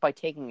to just by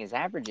taking his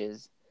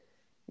averages.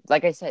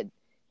 Like I said,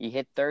 he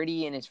hit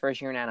 30 in his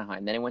first year in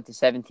Anaheim. Then it went to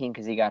 17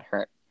 because he got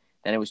hurt.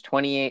 Then it was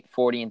 28,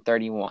 40, and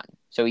 31.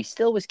 So he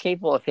still was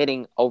capable of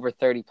hitting over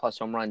 30 plus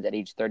home runs at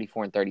age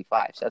 34 and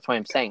 35. So that's why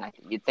I'm saying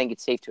you'd think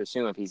it's safe to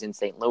assume if he's in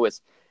St. Louis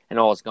and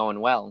all is going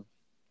well,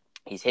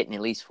 he's hitting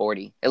at least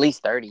 40, at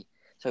least 30.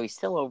 So he's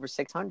still over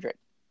 600.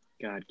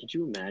 God, could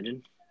you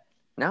imagine?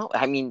 No,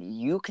 I mean,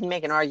 you can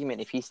make an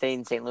argument if he stayed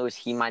in St. Louis,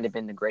 he might have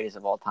been the greatest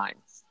of all time.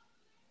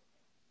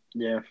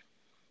 Yeah.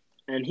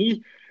 And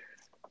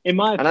in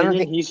my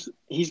opinion, he's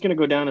going to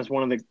go down as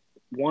one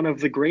of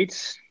the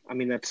greats. I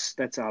mean,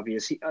 that's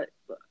obvious.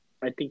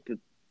 I think that,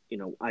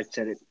 I've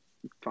said it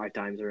 5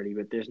 times already,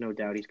 but there's no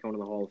doubt he's going to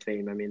the Hall of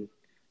Fame. I mean,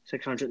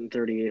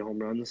 638 home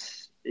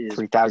runs is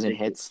 3,000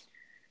 hits.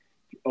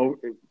 Oh,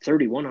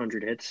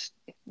 3,100 hits.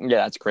 Yeah,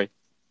 that's great.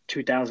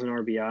 2,000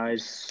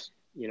 RBIs,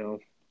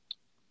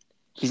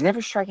 He's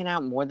never striking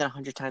out more than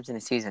 100 times in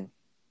a season.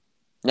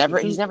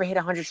 He's never hit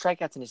 100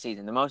 strikeouts in a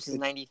season. The most is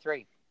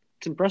 93.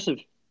 It's impressive.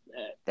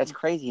 That's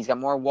crazy. He's got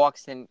more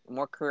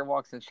career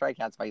walks than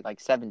strikeouts by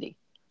 70.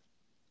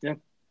 Yeah.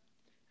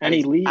 And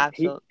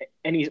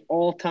he's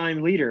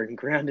all-time leader in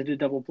grounded to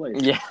double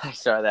plays. Yeah, I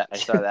saw that.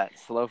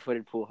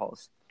 Slow-footed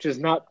Pujols. Which is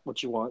not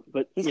what you want,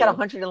 but he's got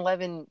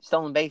 111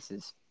 stolen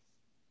bases.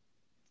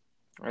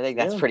 I think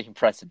that's pretty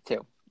impressive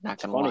too.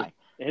 Not gonna lie.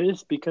 It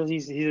is because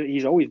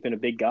he's always been a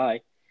big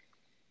guy.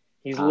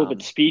 He's a little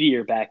bit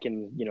speedier back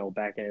in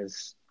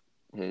his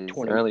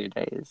earlier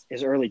days,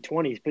 his early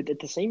 20s. But at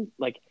the same,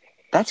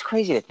 that's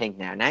crazy to think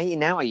now.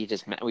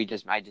 We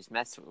just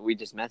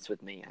messed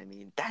with me. I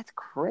mean, that's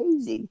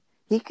crazy.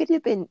 He could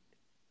have been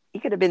he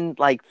could have been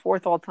like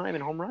fourth all time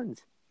in home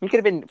runs. He could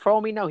have been, for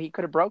all we know, he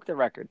could have broke the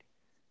record.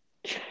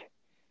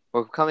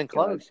 We're coming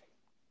God, close.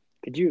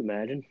 could you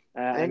imagine?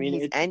 I And mean,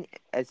 he's and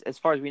as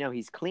far as we know,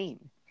 he's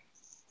clean.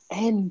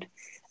 and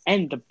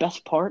the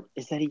best part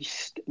is that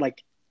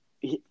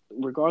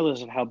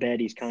regardless of how bad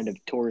he's kind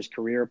of tore his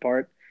career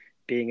apart,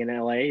 being in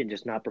LA and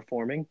just not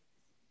performing,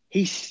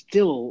 he's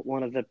still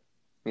one of the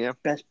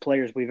best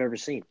players we've ever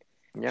seen.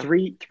 Yeah.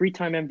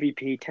 Three-time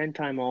MVP,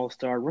 10-time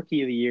All-Star,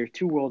 Rookie of the Year,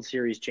 2 World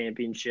Series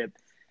championship,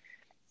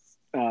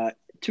 2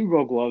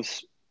 Gold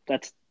Gloves.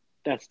 That's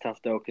tough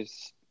though,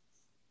 because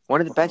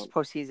one of the best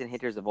postseason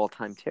hitters of all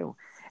time too.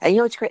 And you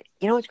know what's great?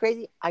 You know what's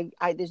crazy?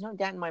 I there's no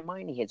doubt in my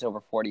mind he hits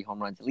over 40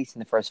 home runs, at least in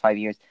the first 5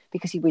 years,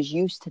 because he was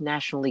used to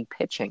National League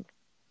pitching.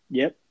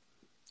 Yep.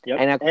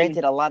 And now,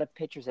 granted, a lot of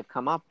pitchers have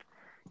come up.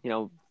 You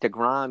know,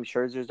 DeGrom,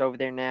 Scherzer's over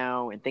there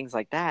now, and things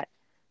like that.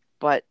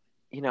 But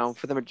you know,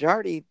 for the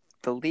majority,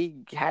 the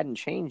league hadn't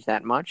changed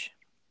that much.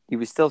 He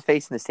was still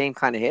facing the same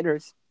kind of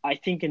hitters. I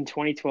think in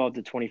 2012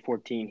 to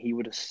 2014, he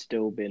would have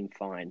still been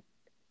fine.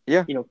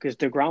 Yeah. You know, because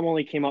DeGrom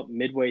only came up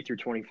midway through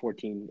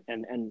 2014,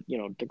 and you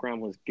know, DeGrom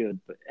was good,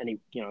 but he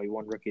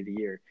won Rookie of the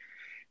Year.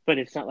 But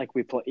it's not like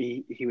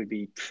he would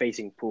be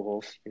facing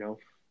Pujols, you know.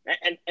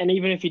 And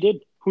even if he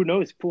did, who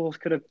knows? Pujols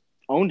could have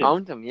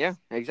owned him. Yeah,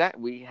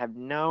 exactly. We have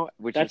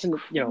which is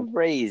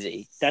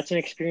crazy. That's an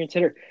experienced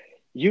hitter.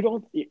 You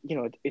don't, you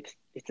know,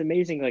 it's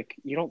amazing. Like,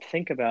 you don't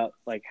think about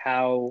like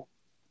how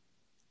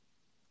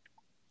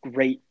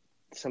great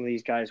some of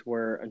these guys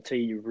were until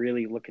you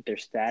really look at their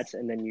stats,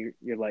 and then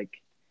you're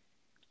like,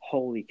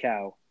 holy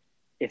cow!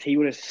 If he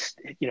would have,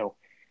 you know,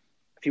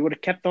 if he would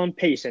have kept on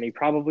pace, and he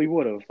probably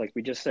would have, like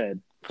we just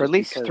said, for at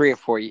least 3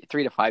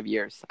 to 5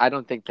 years. I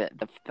don't think that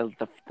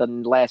the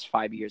last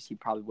 5 years he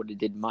probably would have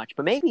did much,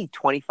 but maybe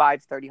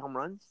 25, 30 home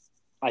runs.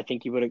 I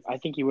think he would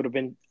have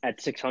been at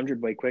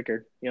 600 way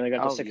quicker. You know, they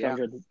got the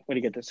 600. Yeah. What did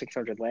he get the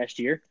 600 last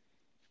year?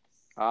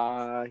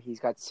 He's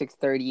got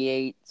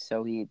 638.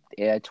 So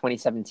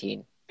 2017.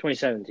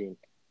 2017.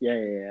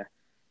 Yeah.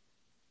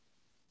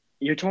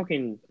 You're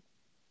talking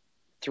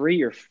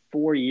 3 or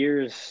 4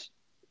 years.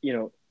 You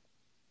know.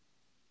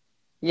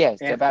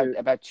 Yes,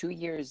 about 2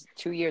 years.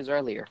 2 years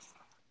earlier.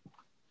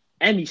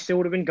 And he still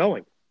would have been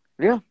going.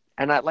 Yeah,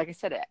 and like I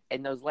said,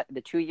 in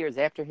the 2 years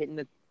after hitting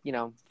the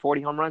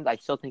 40 home runs, I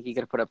still think he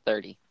could have put up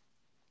 30.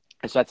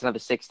 So that's another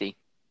 60,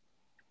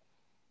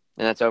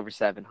 and that's over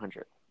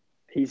 700.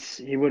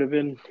 He would have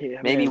been.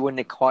 Maybe he wouldn't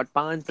have caught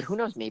Bonds, but who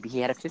knows? Maybe he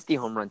had a 50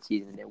 home run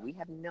season there. We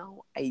have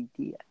no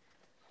idea.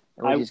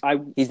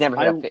 He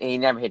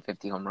never hit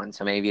 50 home runs,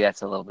 so maybe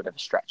that's a little bit of a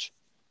stretch.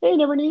 He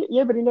never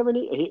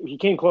he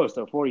came close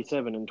though.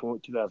 47 in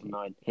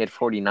 2009. He had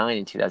 49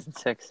 in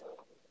 2006.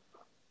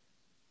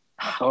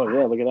 Oh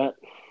yeah, look at that.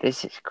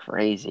 This is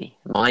crazy,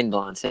 mind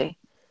blowing. See.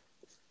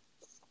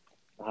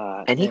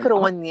 And he could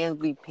have won the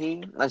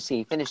MVP. Let's see.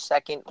 He finished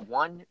second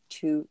 1,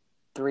 2,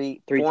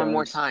 3, 4 times.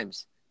 More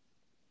times.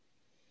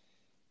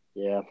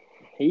 Yeah.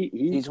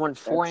 He's won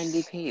 4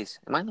 MVPs.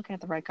 Am I looking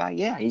at the right guy?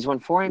 Yeah, he's won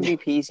 4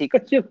 MVPs.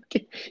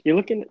 You're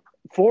looking at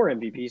 4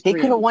 MVPs. He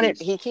could have won it.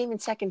 He came in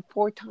second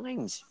 4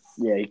 times.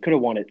 Yeah, he could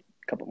have won it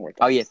a couple more times.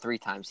 Oh, yeah, 3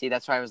 times. See,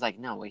 that's why I was like,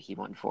 no, wait, he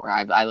won 4.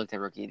 I looked at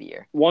Rookie of the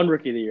Year. 1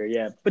 Rookie of the Year,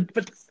 yeah.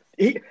 But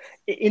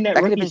in that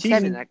rookie season,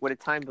 7, that would have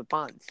timed with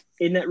Bonds.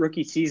 In that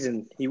rookie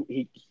season,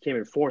 he came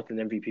in 4th in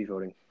MVP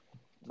voting.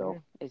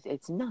 So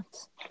it's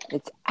nuts.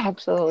 It's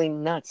absolutely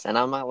nuts, and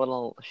I'm a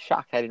little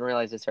shocked. I didn't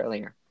realize this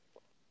earlier.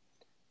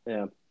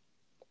 Yeah,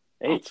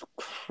 it's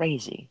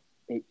crazy.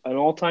 An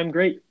all-time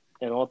great.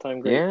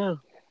 Yeah.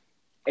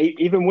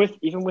 Even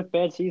with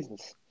bad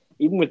seasons,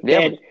 even with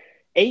bad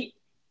 8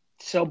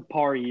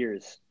 subpar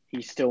years,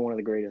 he's still one of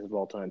the greatest of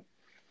all time.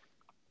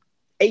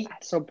 8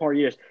 subpar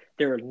years.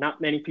 There are not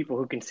many people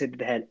who consider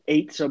to have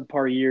 8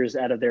 subpar years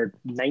out of their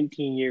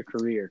 19-year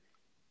career.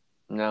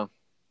 No.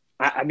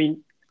 I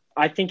mean,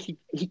 I think he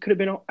could have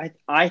been.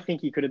 I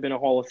think he could have been a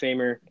Hall of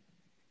Famer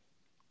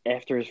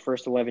after his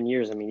first 11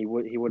 years. I mean, he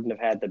wouldn't have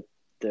had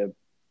the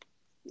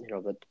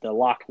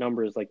lock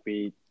numbers like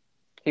we.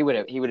 He would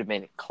have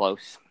made it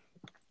close.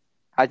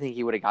 I think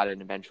he would have got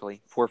it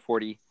eventually.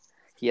 440.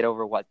 He had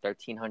over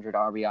 1,300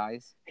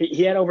 RBIs.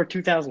 He had over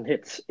 2,000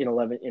 hits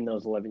in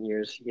those 11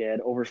 years. He had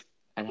over.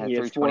 And had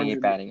 328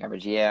 batting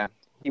average. Yeah,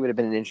 he would have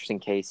been an interesting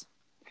case.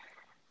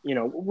 You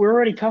know, we're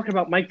already talking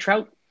about Mike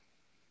Trout.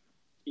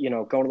 You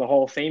know, going to the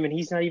Hall of Fame, and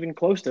he's not even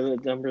close to the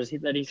numbers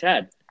that he's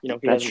had. You know,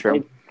 that's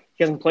true.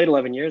 He hasn't played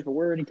 11 years, but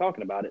we're already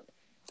talking about it.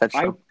 That's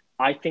true.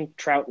 I think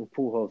Trout and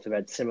Pujols have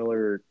had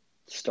similar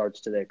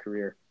starts to their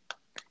career.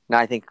 No,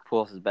 I think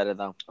Pujols is better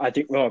though. I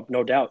think, well,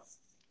 no doubt.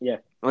 Yeah.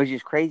 Which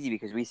is crazy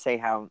because we say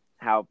how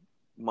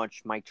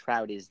much Mike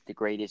Trout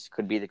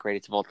could be the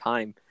greatest of all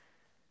time.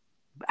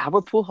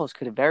 Albert Pujols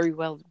could have very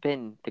well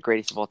been the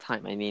greatest of all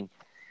time. I mean,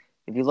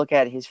 if you look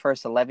at his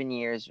first 11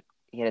 years,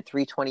 he had a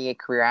 328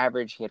 career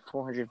average. He had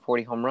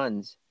 440 home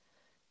runs.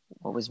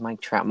 What was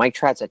Mike Trout? Mike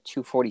Trout's at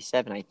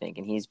 247, I think,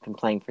 and he's been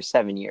playing for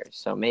 7 years.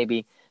 So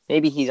maybe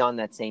he's on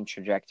that same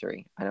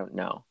trajectory. I don't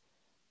know.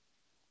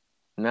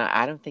 No,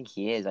 I don't think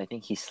he is. I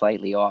think he's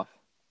slightly off.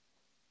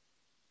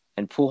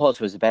 And Pujols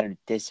was a better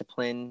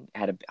discipline,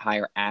 had a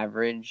higher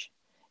average.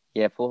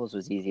 Yeah, Pujols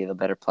was easily the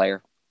better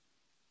player,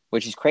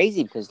 which is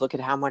crazy because look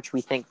at how much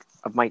we think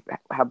of Mike.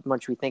 How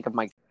much we think of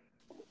Mike.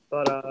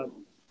 But to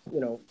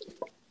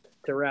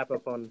wrap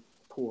up on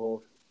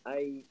Pujols,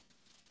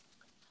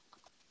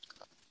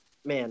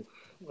 man,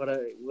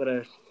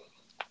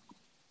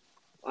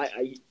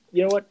 you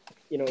know what?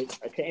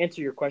 To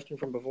answer your question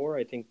from before,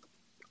 I think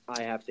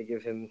I have to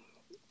give him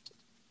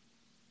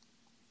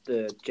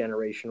the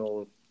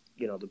generational,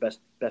 the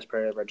best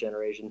player of our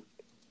generation.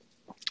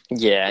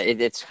 Yeah,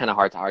 it's kind of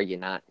hard to argue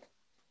not.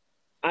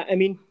 I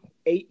mean,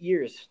 8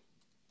 years.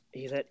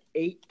 He's had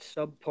 8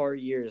 subpar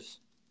years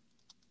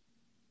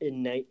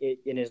in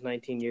his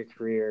 19-year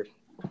career,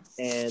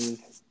 and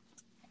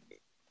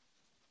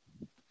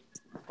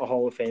a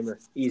Hall of Famer,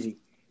 easy.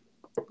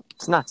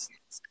 It's nuts.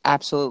 It's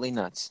absolutely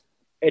nuts.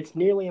 It's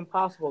nearly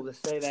impossible to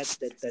say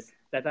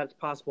that's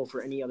possible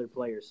for any other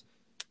players.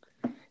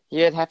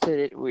 Yeah,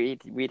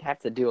 we'd have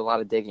to do a lot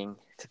of digging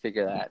to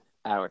figure that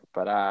out.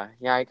 But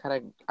yeah, I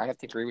have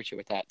to agree with you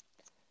with that.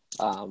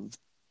 It's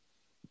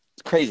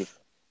crazy.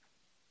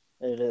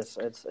 It is.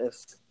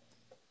 It's.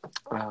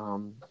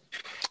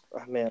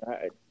 Man,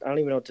 I don't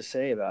even know what to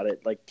say about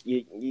it. Like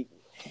you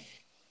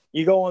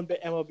go on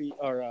MLB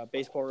or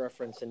Baseball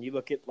Reference and you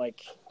look at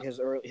like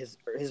his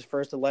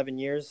first 11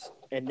 years,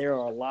 and there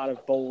are a lot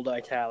of bold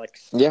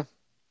italics. Yeah.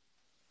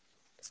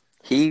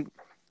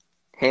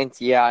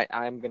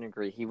 I'm going to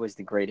agree. He was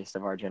the greatest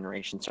of our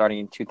generation, starting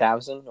in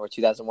 2000 or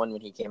 2001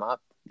 when he came up.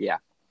 Yeah,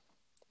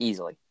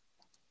 easily.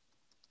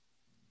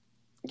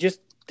 Just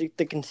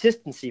the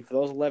consistency for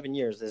those 11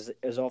 years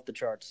is off the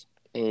charts.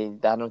 I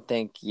don't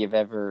know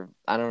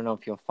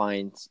if you'll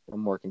find a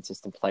more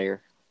consistent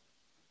player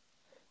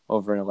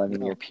over an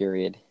 11-year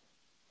period.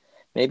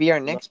 Maybe our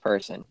next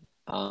person.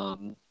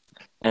 And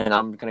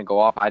I'm going to go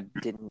off. I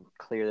didn't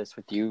clear this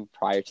with you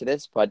prior to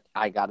this, but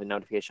I got a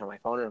notification on my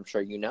phone, and I'm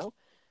sure you know.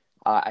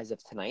 As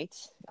of tonight,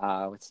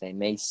 what's today,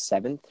 May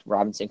 7th,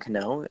 Robinson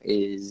Cano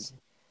is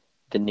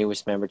the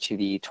newest member to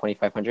the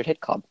 2,500 hit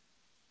club.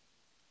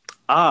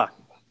 I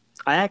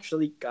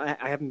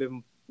haven't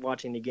been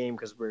watching the game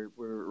because we're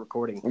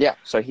recording. Yeah,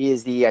 so he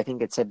is I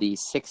think it said the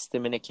 6th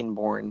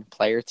Dominican-born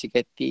player to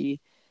get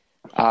it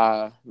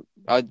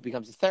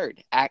becomes the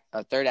third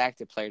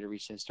active player to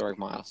reach the historic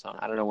milestone.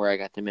 I don't know where I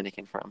got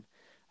Dominican from.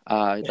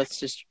 Let's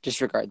just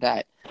disregard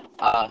that.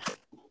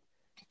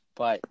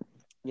 But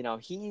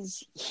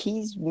he's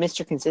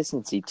Mr.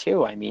 Consistency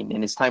too. I mean,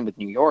 in his time with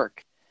New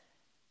York,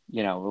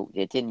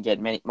 it didn't get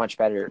much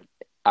better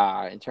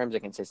in terms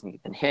of consistency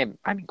than him.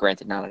 I mean,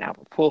 granted, not on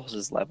Albert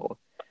Pujols' level,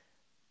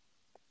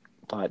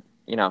 but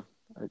a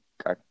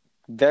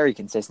very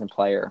consistent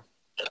player.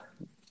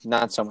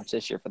 Not so much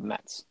this year for the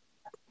Mets.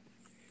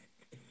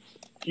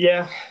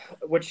 Yeah,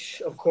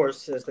 which of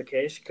course is the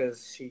case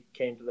because he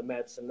came to the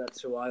Mets, and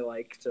that's who I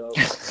like. So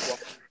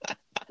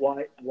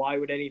why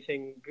would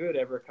anything good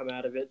ever come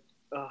out of it?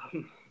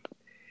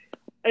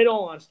 In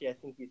all honesty, I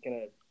think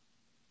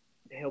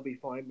he'll be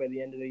fine by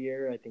the end of the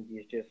year. I think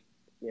he's just,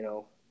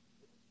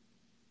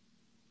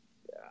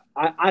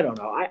 I don't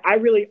know.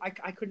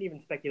 I couldn't even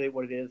speculate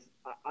what it is.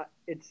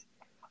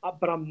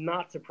 But I'm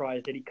not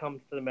surprised that he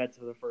comes to the Mets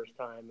for the first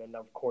time, and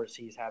of course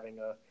he's having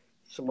a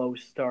slow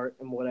start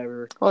and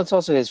whatever. Well, it's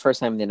also his first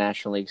time in the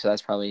National League, so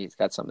that's probably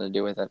got something to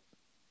do with it.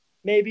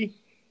 Maybe.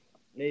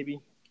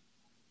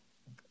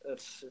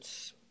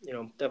 It's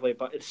definitely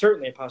it's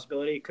certainly a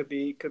possibility. It could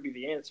be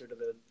the answer to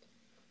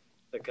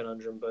the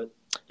conundrum, but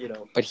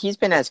But he's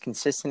been as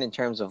consistent in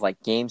terms of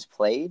like games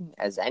played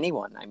as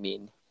anyone. I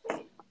mean,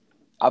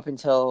 up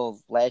until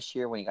last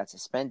year when he got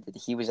suspended,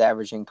 he was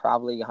averaging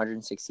probably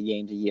 160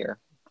 games a year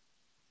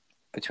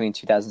between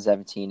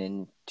 2017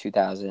 and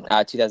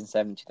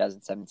 2007,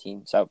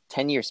 2017. So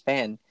 10-year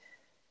span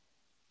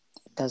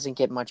doesn't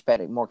get much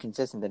better, more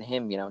consistent than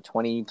him.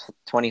 20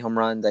 home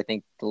runs. I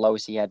think the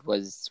lowest he had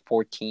was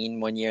 14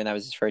 one year, and that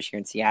was his first year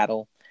in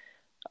Seattle.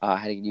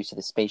 Had to get used to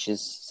the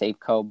spacious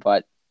Safeco,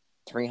 but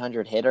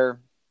 300 hitter,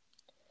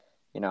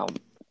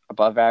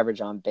 above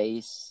average on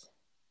base.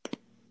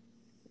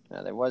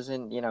 There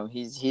wasn't,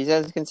 he's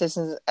as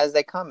consistent as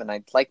they come, and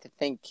I'd like to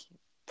think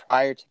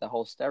prior to the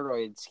whole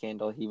steroid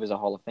scandal, he was a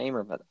Hall of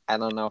Famer, but I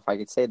don't know if I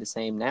could say the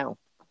same now.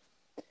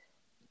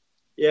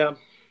 Yeah,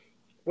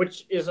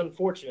 which is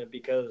unfortunate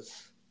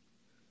because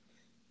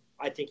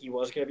I think he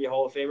was going to be a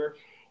Hall of Famer.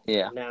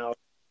 Yeah. Now,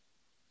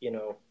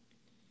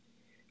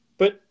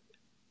 but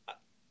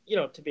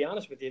to be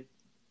honest with you,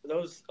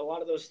 a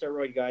lot of those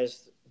steroid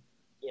guys,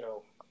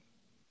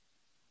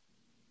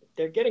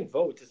 they're getting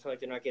votes. It's not like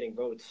they're not getting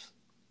votes.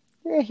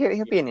 Yeah,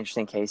 he'll be an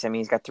interesting case. I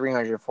mean, he's got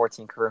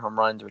 314 career home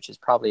runs, which is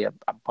probably a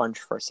bunch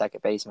for a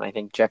second baseman. I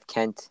think Jeff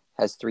Kent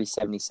has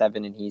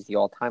 377, and he's the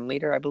all-time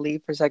leader, I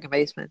believe, for second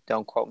baseman.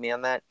 Don't quote me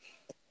on that.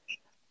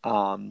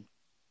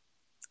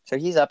 So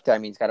he's up there. I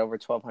mean, he's got over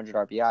 1,200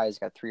 RBIs. He's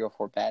got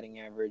 304 batting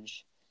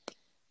average.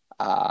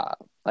 Like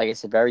I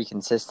said, very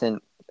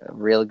consistent, a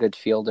real good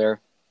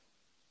fielder.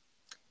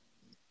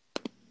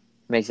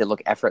 Makes it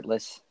look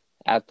effortless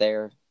out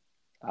there.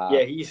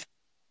 Yeah,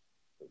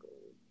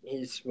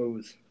 He's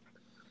smooth.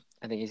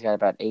 I think he's got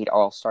about 8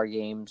 All-Star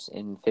games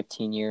in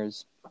 15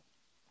 years.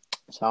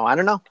 So I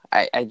don't know.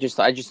 I just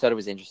thought it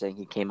was interesting.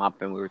 He came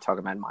up and we were talking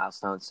about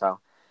milestones, so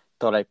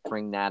thought I'd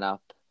bring that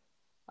up.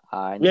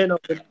 Yeah, no,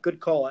 good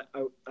call.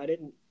 I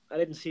didn't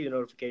see the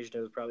notification. It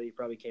was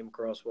probably came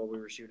across while we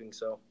were shooting.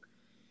 So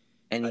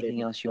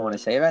anything else you want to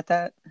say about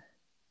that?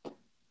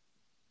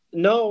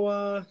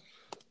 No,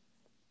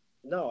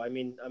 no. I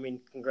mean,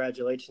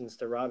 congratulations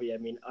to Robbie. I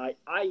mean,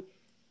 I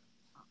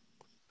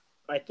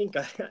think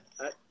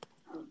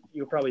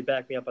you'll probably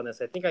back me up on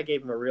this. I think I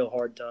gave him a real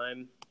hard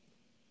time,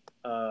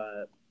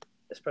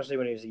 especially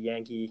when he was a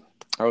Yankee.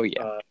 Oh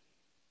yeah.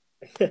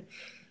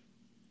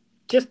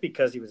 Just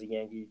because he was a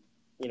Yankee,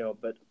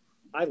 But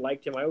I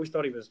liked him. I always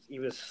thought he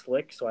was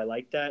slick, so I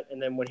liked that.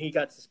 And then when he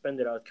got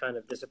suspended, I was kind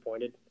of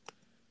disappointed.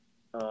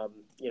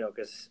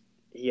 Because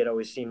he had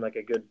always seemed like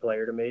a good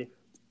player to me.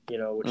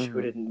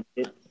 Who didn't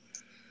need it.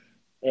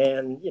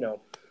 And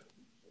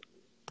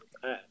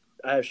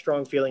I have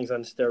strong feelings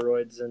on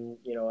steroids, and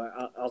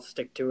I'll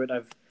stick to it.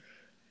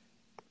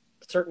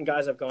 Certain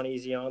guys I've gone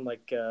easy on,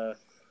 like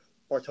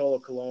Bartolo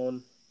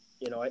Colon.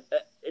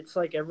 It's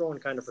like everyone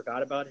kind of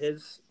forgot about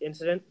his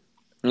incident.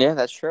 Yeah,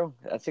 that's true.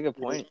 That's a good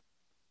point.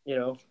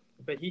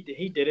 But he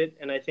did it,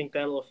 and I think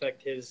that'll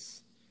affect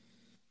his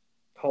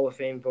Hall of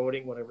Fame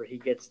voting whenever he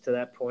gets to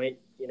that point.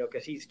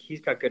 Because he's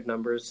got good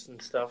numbers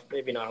and stuff.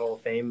 Maybe not Hall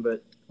of Fame,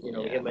 but I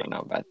don't know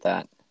about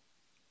that.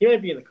 He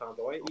might be in the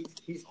combo.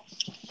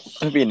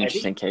 It'd be an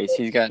interesting case.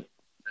 He's got,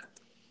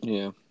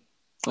 I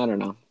don't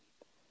know.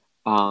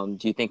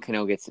 Do you think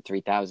Cano gets to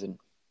 3,000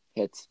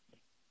 hits?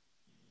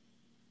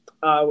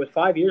 With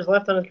 5 years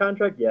left on his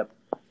contract, yep.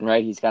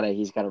 Right, he's got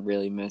to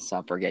really mess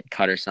up or get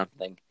cut or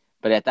something.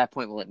 But at that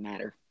point, will it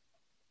matter?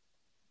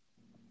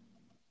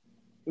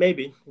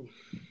 Maybe.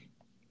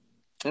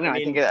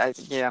 I think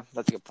that's a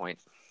good point.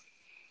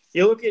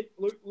 You look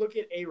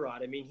at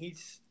A-Rod. I mean,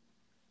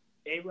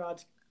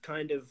 A-Rod's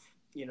kind of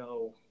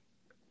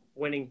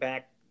winning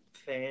back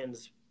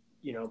fans,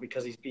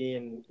 because he's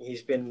been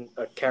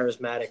a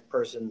charismatic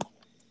person,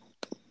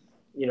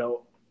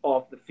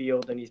 off the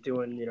field, and he's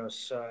doing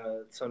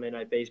Sunday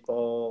Night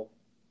Baseball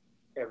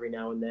every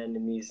now and then,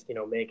 and he's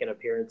making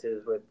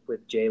appearances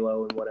with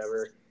J-Lo and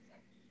whatever.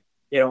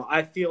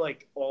 I feel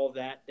like all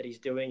that he's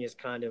doing is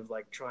kind of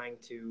like trying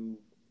to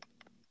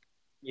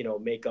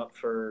make up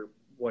for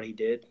what he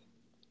did.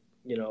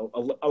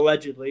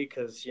 Allegedly,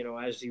 because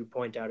as you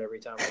point out every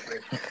time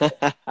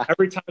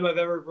every time I've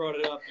ever brought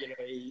it up,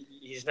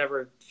 he's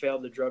never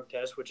failed the drug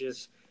test, which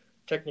is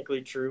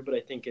technically true, but I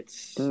think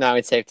it's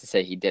safe to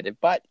say he did it,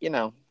 but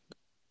no,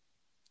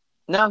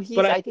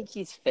 I think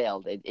he's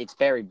failed. It's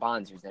Barry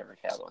Bonds who's never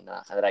failed one.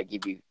 That I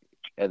give you,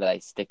 that I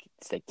stick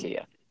to you.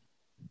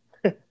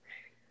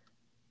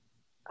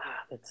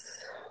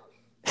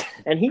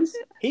 And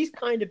he's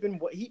kind of been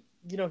what he's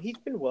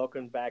been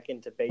welcomed back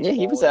into baseball. Yeah,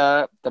 he was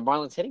the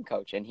Marlins hitting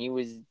coach, and he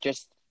was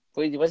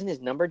wasn't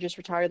his number just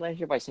retired last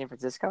year by San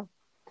Francisco?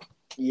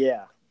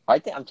 Yeah,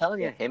 I'm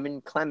telling you, him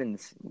and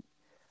Clemens,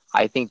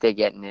 I think they're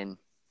getting in,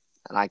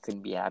 and I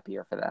couldn't be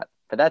happier for that.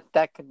 But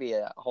that could be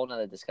a whole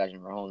nother discussion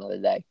for a whole nother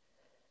day.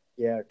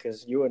 Yeah,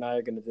 because you and I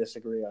are going to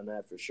disagree on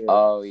that for sure.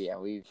 Oh yeah,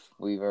 we've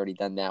already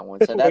done that one,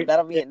 so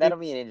that'll be an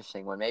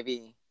interesting one.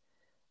 Maybe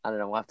I don't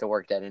know. We'll have to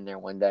work that in there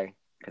one day.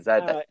 Because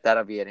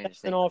that'll be an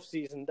interesting.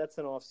 That's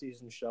an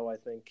off-season show, I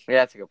think. Yeah,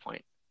 that's a good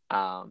point.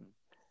 I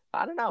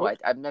don't know.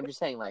 I'm just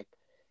saying, like,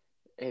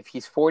 if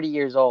he's 40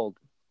 years old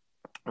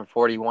or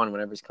 41,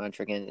 whenever his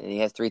contract ends, and he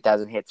has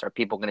 3,000 hits, are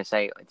people going to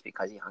say it's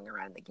because he hung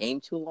around the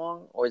game too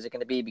long, or is it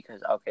going to be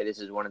because this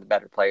is one of the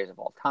better players of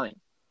all time?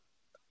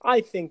 I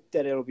think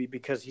that it'll be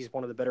because he's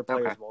one of the better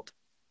players of all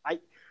time.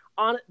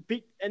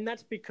 And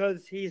that's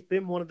because he's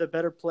been one of the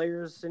better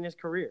players in his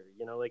career.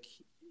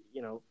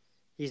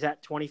 He's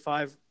at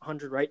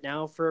 2,500 right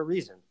now for a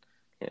reason.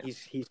 Yeah.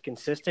 He's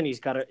consistent.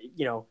 He's got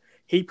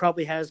he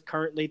probably has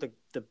currently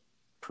the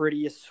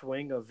prettiest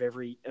swing of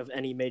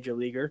any major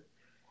leaguer.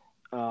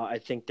 I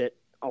think that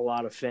a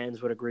lot of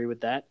fans would agree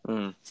with that.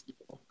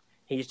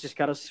 He's just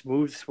got a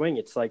smooth swing.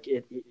 It's like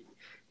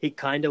he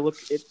kind of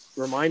it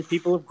reminds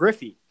people of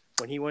Griffey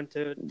when he went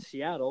to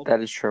Seattle. That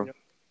is true.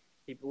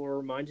 People were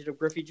reminded of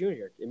Griffey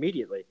Jr.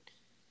 immediately.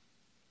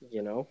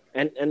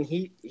 And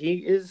he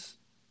is.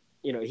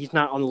 He's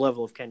not on the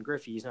level of Ken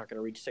Griffey. He's not going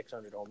to reach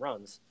 600 home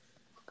runs.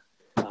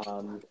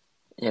 That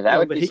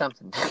would be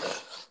something.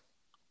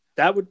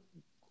 I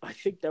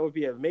think that would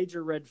be a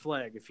major red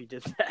flag if he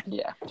did that.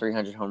 Yeah,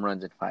 300 home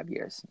runs in 5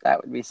 years. That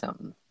would be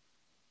something.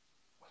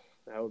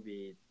 That would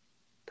be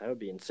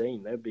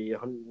insane. That would be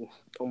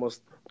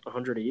almost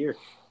 100 a year.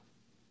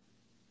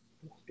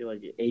 It'd be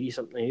like 80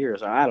 something a year.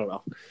 So I don't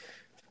know,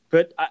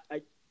 but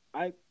I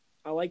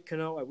like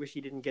Cano. I wish he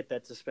didn't get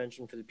that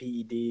suspension for the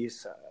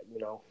PEDs.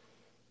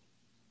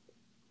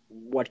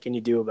 What can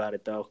you do about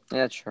it, though? Yeah,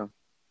 that's true.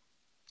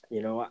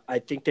 I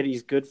think that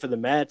he's good for the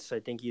Mets.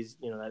 I think he's,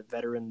 that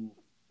veteran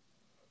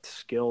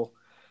skill,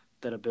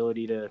 that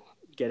ability to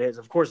get hits.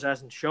 Of course, it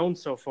hasn't shown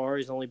so far.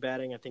 He's only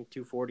batting, I think,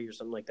 240 or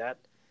something like that,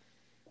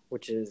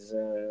 which is,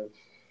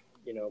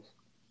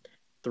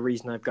 the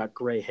reason I've got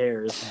gray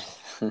hairs.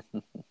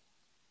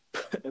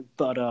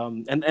 But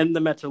and the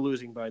Mets are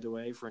losing, by the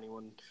way, for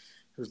anyone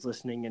who's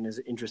listening and is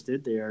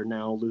interested. They are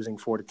now losing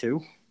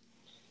 4-2.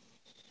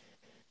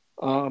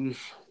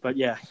 But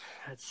yeah,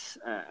 that's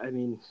I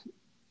mean,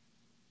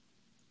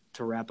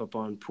 to wrap up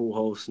on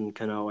Pujols and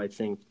Cano, I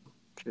think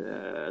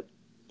you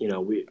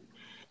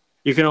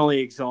can only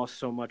exhaust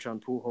so much on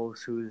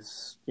Pujols,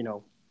 who's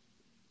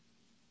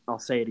I'll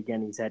say it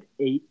again, he's had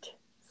 8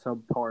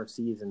 subpar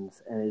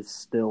seasons and is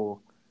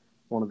still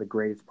one of the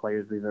greatest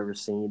players we've ever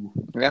seen.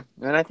 Yeah,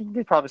 and I think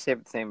they'd probably say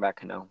the same about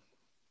Cano.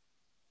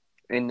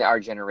 In our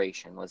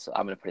generation, I'm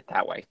going to put it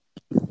that way.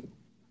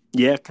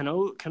 Yeah,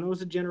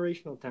 Cano's a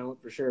generational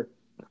talent for sure.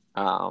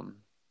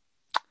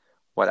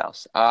 What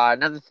else?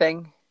 Another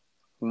thing,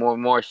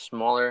 more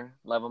smaller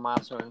level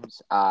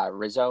milestones.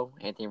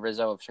 Anthony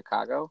Rizzo of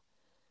Chicago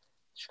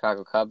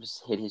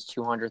Cubs hit his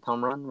 200th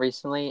home run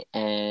recently,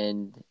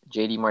 and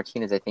JD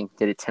Martinez, I think,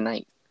 did it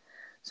tonight.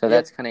 So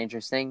that's kind of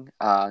interesting.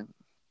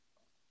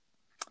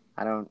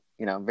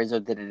 Rizzo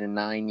did it in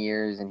 9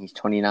 years, and he's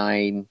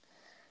 29.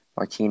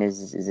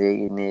 Martinez is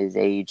in his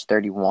age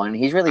 31.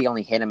 He's really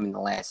only hit him in the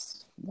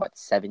last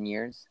 7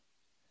 years.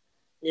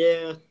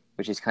 Yeah,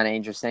 which is kind of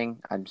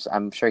interesting.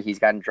 I'm sure he's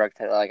gotten drug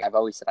tested. Like I've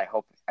always said, I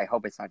hope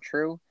it's not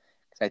true,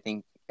 because I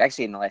think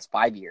actually in the last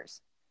 5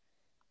 years,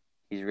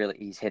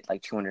 he's hit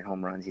like 200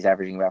 home runs. He's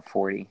averaging about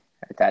 40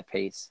 at that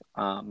pace.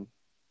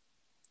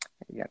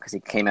 Because he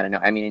came out of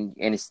I mean,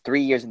 in his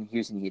 3 years in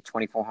Houston, he had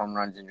 24 home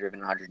runs and driven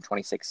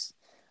 126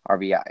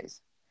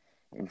 RBIs.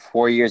 In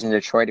 4 years in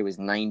Detroit, it was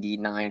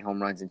 99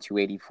 home runs and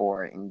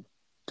 284. In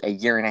a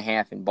year and a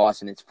half in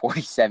Boston, it's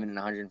 47 and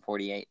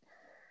 148.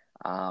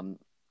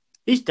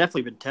 He's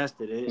definitely been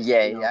tested.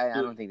 I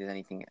don't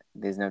think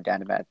there's no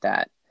doubt about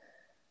that.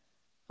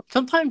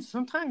 Sometimes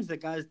the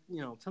guys,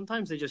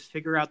 sometimes they just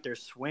figure out their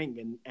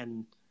swing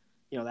and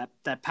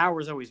that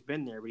power's always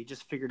been there, but he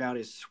just figured out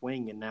his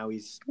swing and now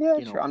he's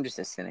sure. I'm just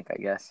a cynic, I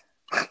guess.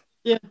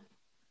 Yeah.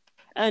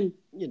 And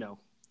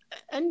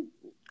and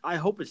I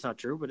hope it's not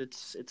true, but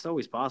it's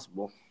always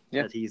possible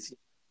that he's.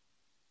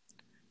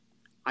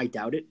 I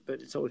doubt it,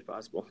 but it's always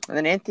possible. And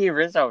then Anthony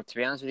Rizzo, to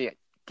be honest with you,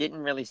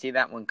 didn't really see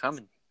that one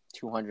coming.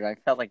 200. I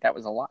felt like that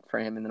was a lot for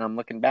him, and then I'm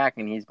looking back,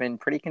 and he's been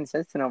pretty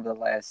consistent over the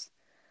last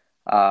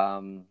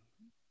 5-6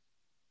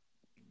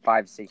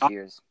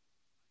 years.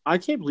 I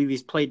can't believe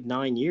he's played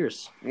 9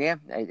 years. Yeah,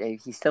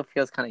 he still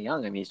feels kind of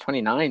young. I mean, he's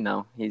 29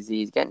 now.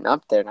 He's getting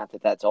up there. Not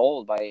that that's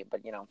old, but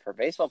for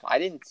baseball, I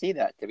didn't see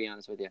that, to be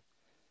honest with you.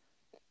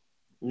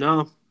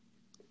 No,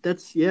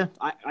 that's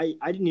I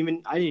didn't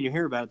even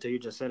hear about it until you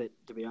just said it,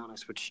 to be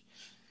honest, which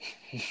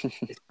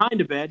it's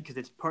kind of bad because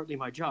it's partly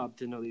my job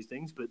to know these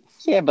things, but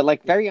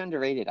like very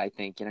underrated. I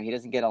think he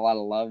doesn't get a lot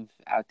of love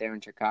out there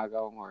in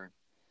Chicago, or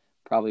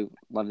probably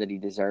love that he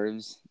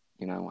deserves.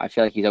 I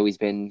feel like he's always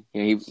been.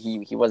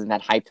 He wasn't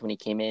that hyped when he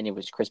came in. It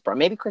was Chris Bryant,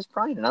 maybe Chris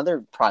Bryant,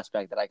 another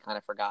prospect that I kind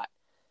of forgot.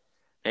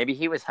 Maybe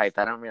he was hyped.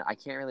 I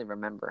can't really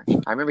remember.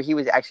 I remember he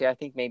was actually. I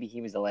think maybe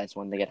he was the last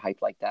one to get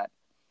hyped like that.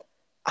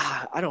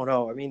 I don't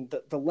know. I mean,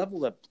 the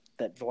level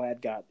that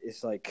Vlad got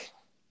is like.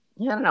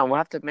 Yeah, I don't know.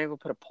 We'll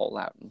put a poll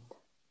out.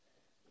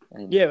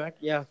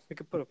 Yeah, we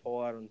could put a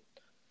poll out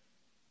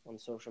on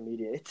social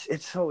media.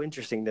 It's so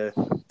interesting to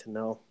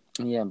know.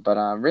 Yeah, but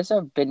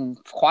Rizzo been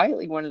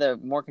quietly one of the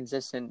more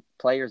consistent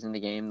players in the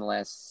game the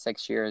last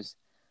 6 years.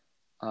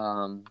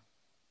 I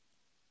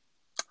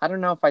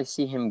don't know if I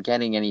see him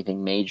getting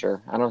anything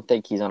major. I don't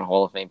think he's on a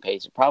Hall of Fame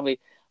pace. Probably,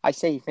 I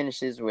say he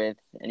finishes with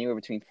anywhere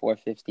between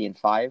 450 and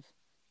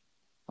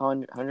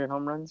 500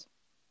 home runs.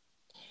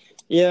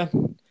 Yeah.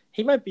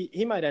 He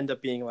might end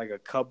up being like a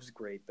Cubs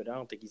great, but I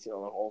don't think he's on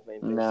a Hall of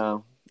Fame pace.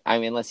 No. I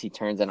mean, unless he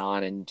turns it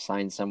on and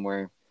signs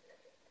somewhere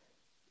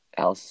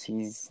else.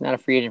 He's not a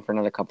free agent for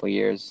another couple of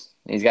years.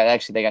 They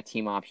got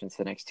team options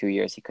for the next 2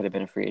 years. He could have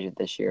been a free agent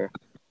this year.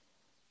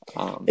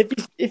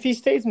 If he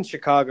stays in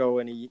Chicago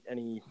and he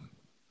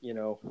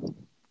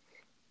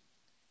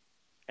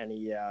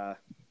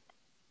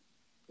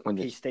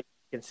stays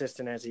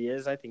consistent as he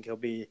is, I think he'll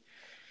be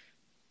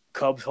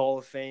Cubs Hall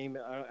of Fame.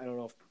 I don't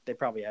know if they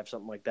probably have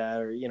something like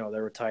that, or they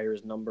retire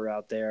his number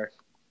out there.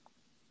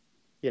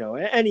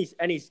 And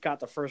he's got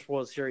the first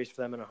World Series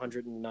for them in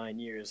 109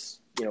 years.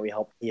 He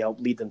helped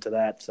lead them to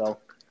that, so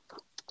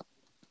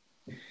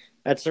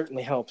that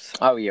certainly helps.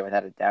 Oh yeah,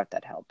 without a doubt,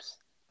 that helps.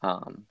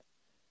 But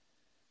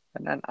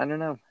I don't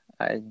know.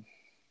 I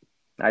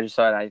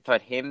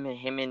thought him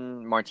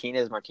and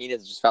Martinez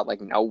just felt like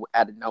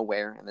out of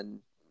nowhere, and then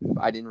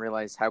I didn't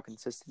realize how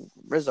consistent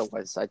Rizzo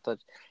was. I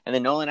thought, and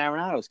then Nolan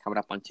Arenado was coming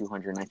up on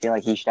 200, and I feel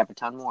like he should have a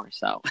ton more.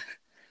 So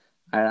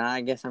I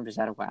guess I'm just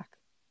out of whack.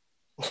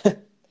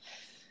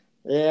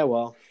 Yeah,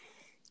 well,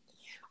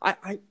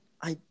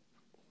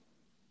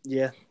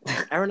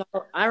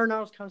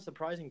 Arenado's kind of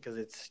surprising because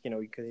it's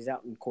because he's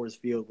out in Coors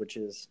Field, which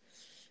is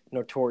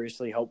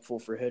notoriously helpful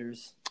for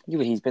hitters. Yeah,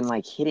 but he's been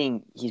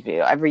hitting.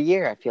 Every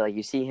year. I feel like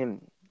you see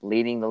him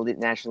leading the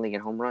National League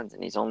in home runs,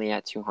 and he's only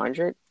at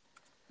 200.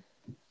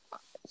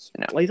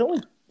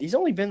 Well, he's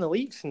only been in the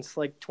league since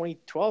like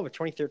 2012 or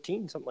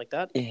 2013, something like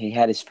that. He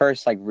had his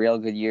first like real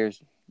good years,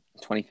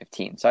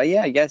 2015. So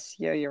yeah, I guess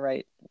you're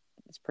right.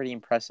 It's pretty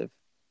impressive.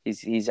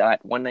 He's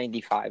at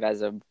 195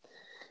 as of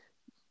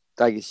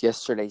I guess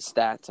yesterday's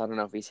stats. I don't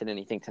know if he's hit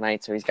anything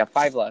tonight, so he's got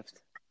 5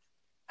 left.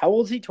 How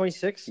old is he?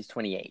 26? He's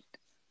 28.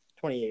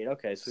 28,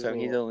 okay. So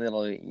he's a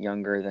little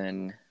younger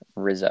than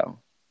Rizzo.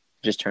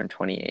 Just turned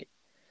 28.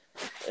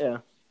 Yeah.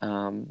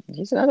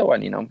 He's another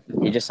one,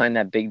 He just signed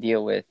that big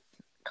deal with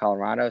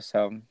Colorado,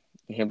 so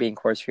he'll be in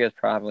Coors Field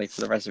probably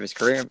for the rest of his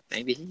career.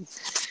 Maybe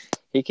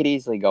he could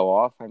easily go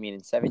off. I mean,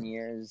 in 7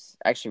 years,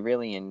 actually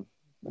really in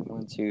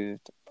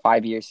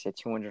 5 years, he had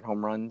 200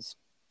 home runs.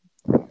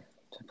 So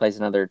he plays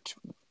another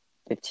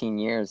 15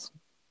 years.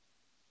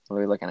 What are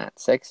we looking at?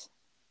 6?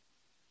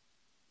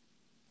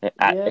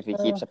 If he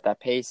keeps up that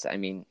pace, I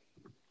mean...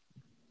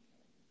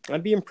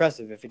 That'd be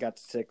impressive if he got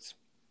to 6.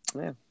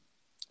 Yeah.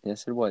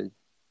 Yes, it would.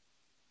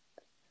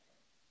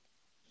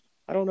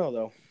 I don't know,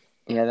 though.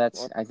 Yeah,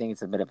 I think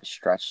it's a bit of a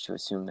stretch to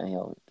assume that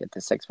he'll get to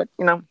 6. But,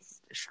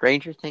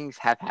 stranger things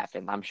have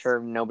happened. I'm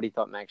sure nobody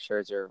thought Max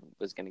Scherzer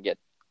was going to get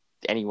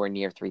anywhere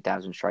near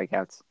 3,000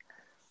 strikeouts,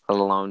 let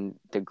alone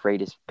the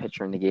greatest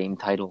pitcher in the game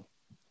title.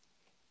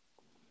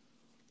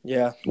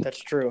 Yeah, that's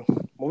true.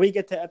 When we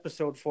get to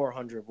episode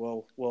 400,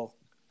 we'll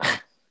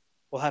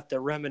have to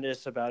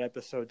reminisce about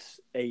episode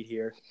 8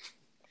 here,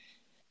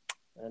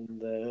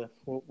 and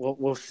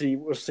we'll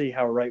see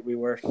how right we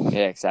were.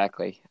 Yeah,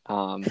 exactly.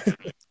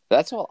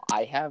 That's all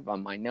I have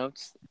on my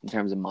notes in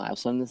terms of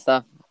milestones and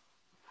stuff.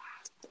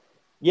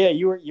 Yeah,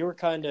 you were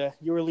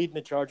leading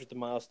the charge with the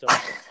milestones.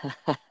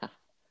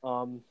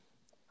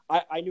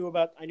 I knew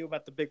about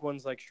the big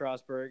ones like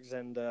Strasburg's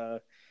and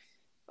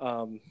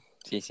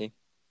CC.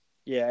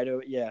 Yeah, I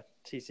know. Yeah,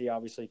 CC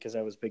obviously because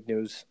that was big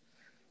news.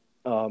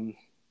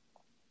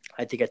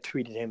 I think I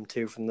tweeted him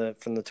too from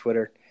the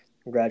Twitter,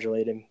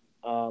 congratulate him.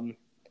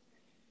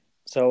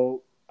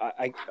 So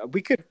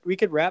we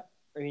could wrap.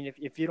 I mean,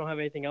 if you don't have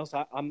anything else,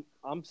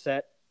 I'm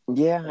set.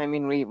 Yeah, I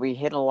mean we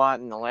hit a lot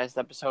in the last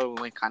episode.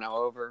 We went kind of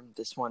over.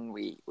 This one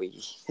we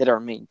hit our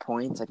main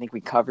points. I think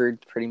we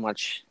covered pretty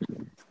much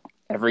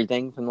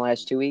everything from the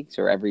last 2 weeks,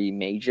 or every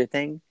major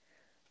thing.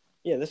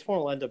 Yeah, this one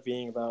will end up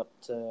being about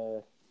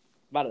an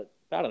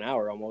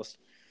hour almost.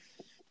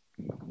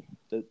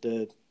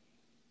 The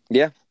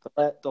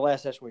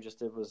last session we just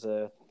did was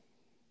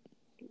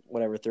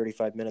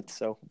 35 minutes.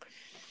 So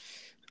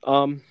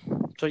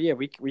yeah,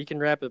 we can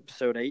wrap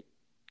episode 8,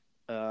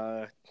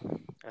 and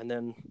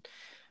then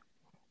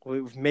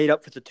we've made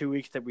up for the 2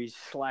 weeks that we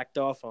slacked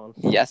off on.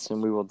 Yes,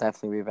 and we will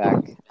definitely be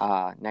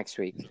back next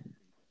week.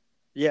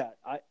 Yeah,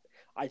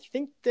 I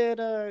think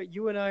that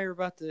you and I are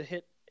about to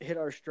hit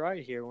our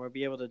stride here. We'll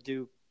be able to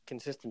do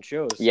consistent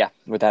shows. Yeah,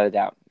 without a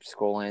doubt.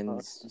 School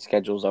ends,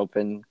 schedule's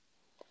open.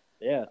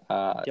 Yeah.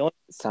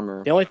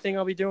 Summer. The only thing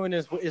I'll be doing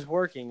is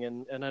working,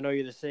 and I know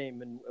you're the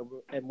same, and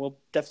we'll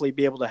definitely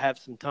be able to have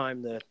some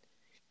time to.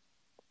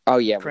 Oh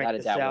yeah, without a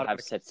doubt, we'll have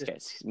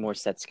more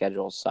set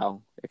schedules.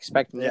 So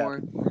expect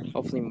more.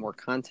 Hopefully, more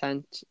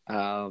content.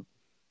 Yeah,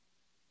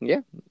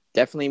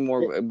 definitely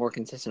more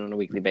consistent on a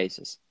weekly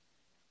basis.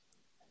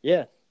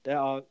 Yeah.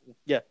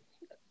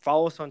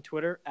 Follow us on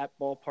Twitter at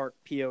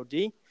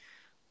BallparkPod.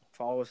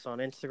 Follow us on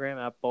Instagram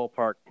at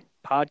Ballpark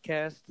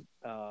Podcast.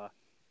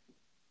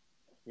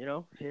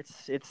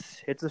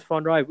 It's a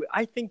fun ride.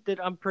 I think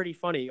that I'm pretty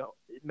funny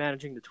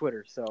managing the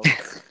Twitter. So,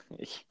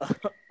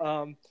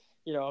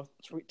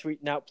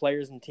 tweeting out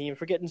players and teams.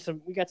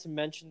 We got some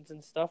mentions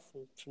and stuff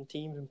from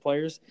teams and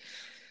players.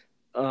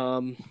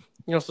 So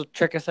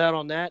check us out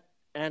on that.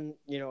 And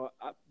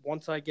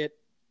once I get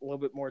a little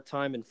bit more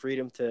time and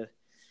freedom to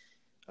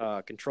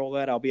control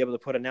that, I'll be able to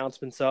put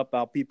announcements up.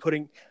 I'm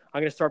going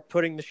to start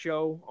putting the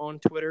show on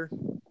Twitter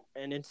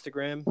and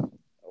Instagram,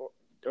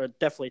 or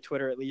definitely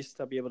Twitter at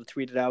least. I'll be able to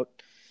tweet it out,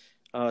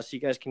 so you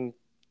guys can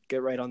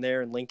get right on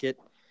there and link it.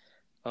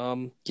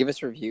 Give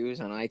us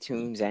reviews on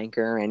iTunes,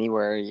 Anchor,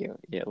 anywhere you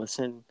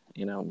listen.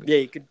 Yeah,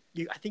 you could.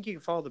 I think you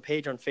can follow the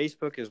page on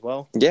Facebook as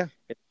well. Yeah,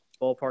 it's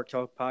Ballpark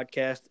Talk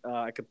Podcast.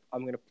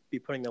 I'm going to be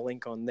putting the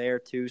link on there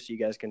too, so you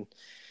guys can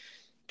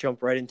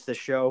jump right into the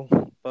show.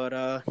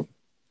 But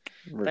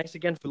thanks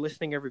again for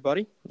listening,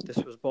 everybody. This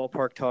was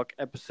Ballpark Talk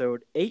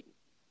episode 8,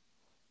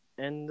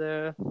 and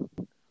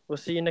we'll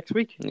see you next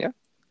week. Yeah,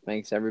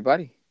 thanks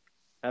everybody.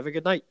 Have a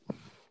good night.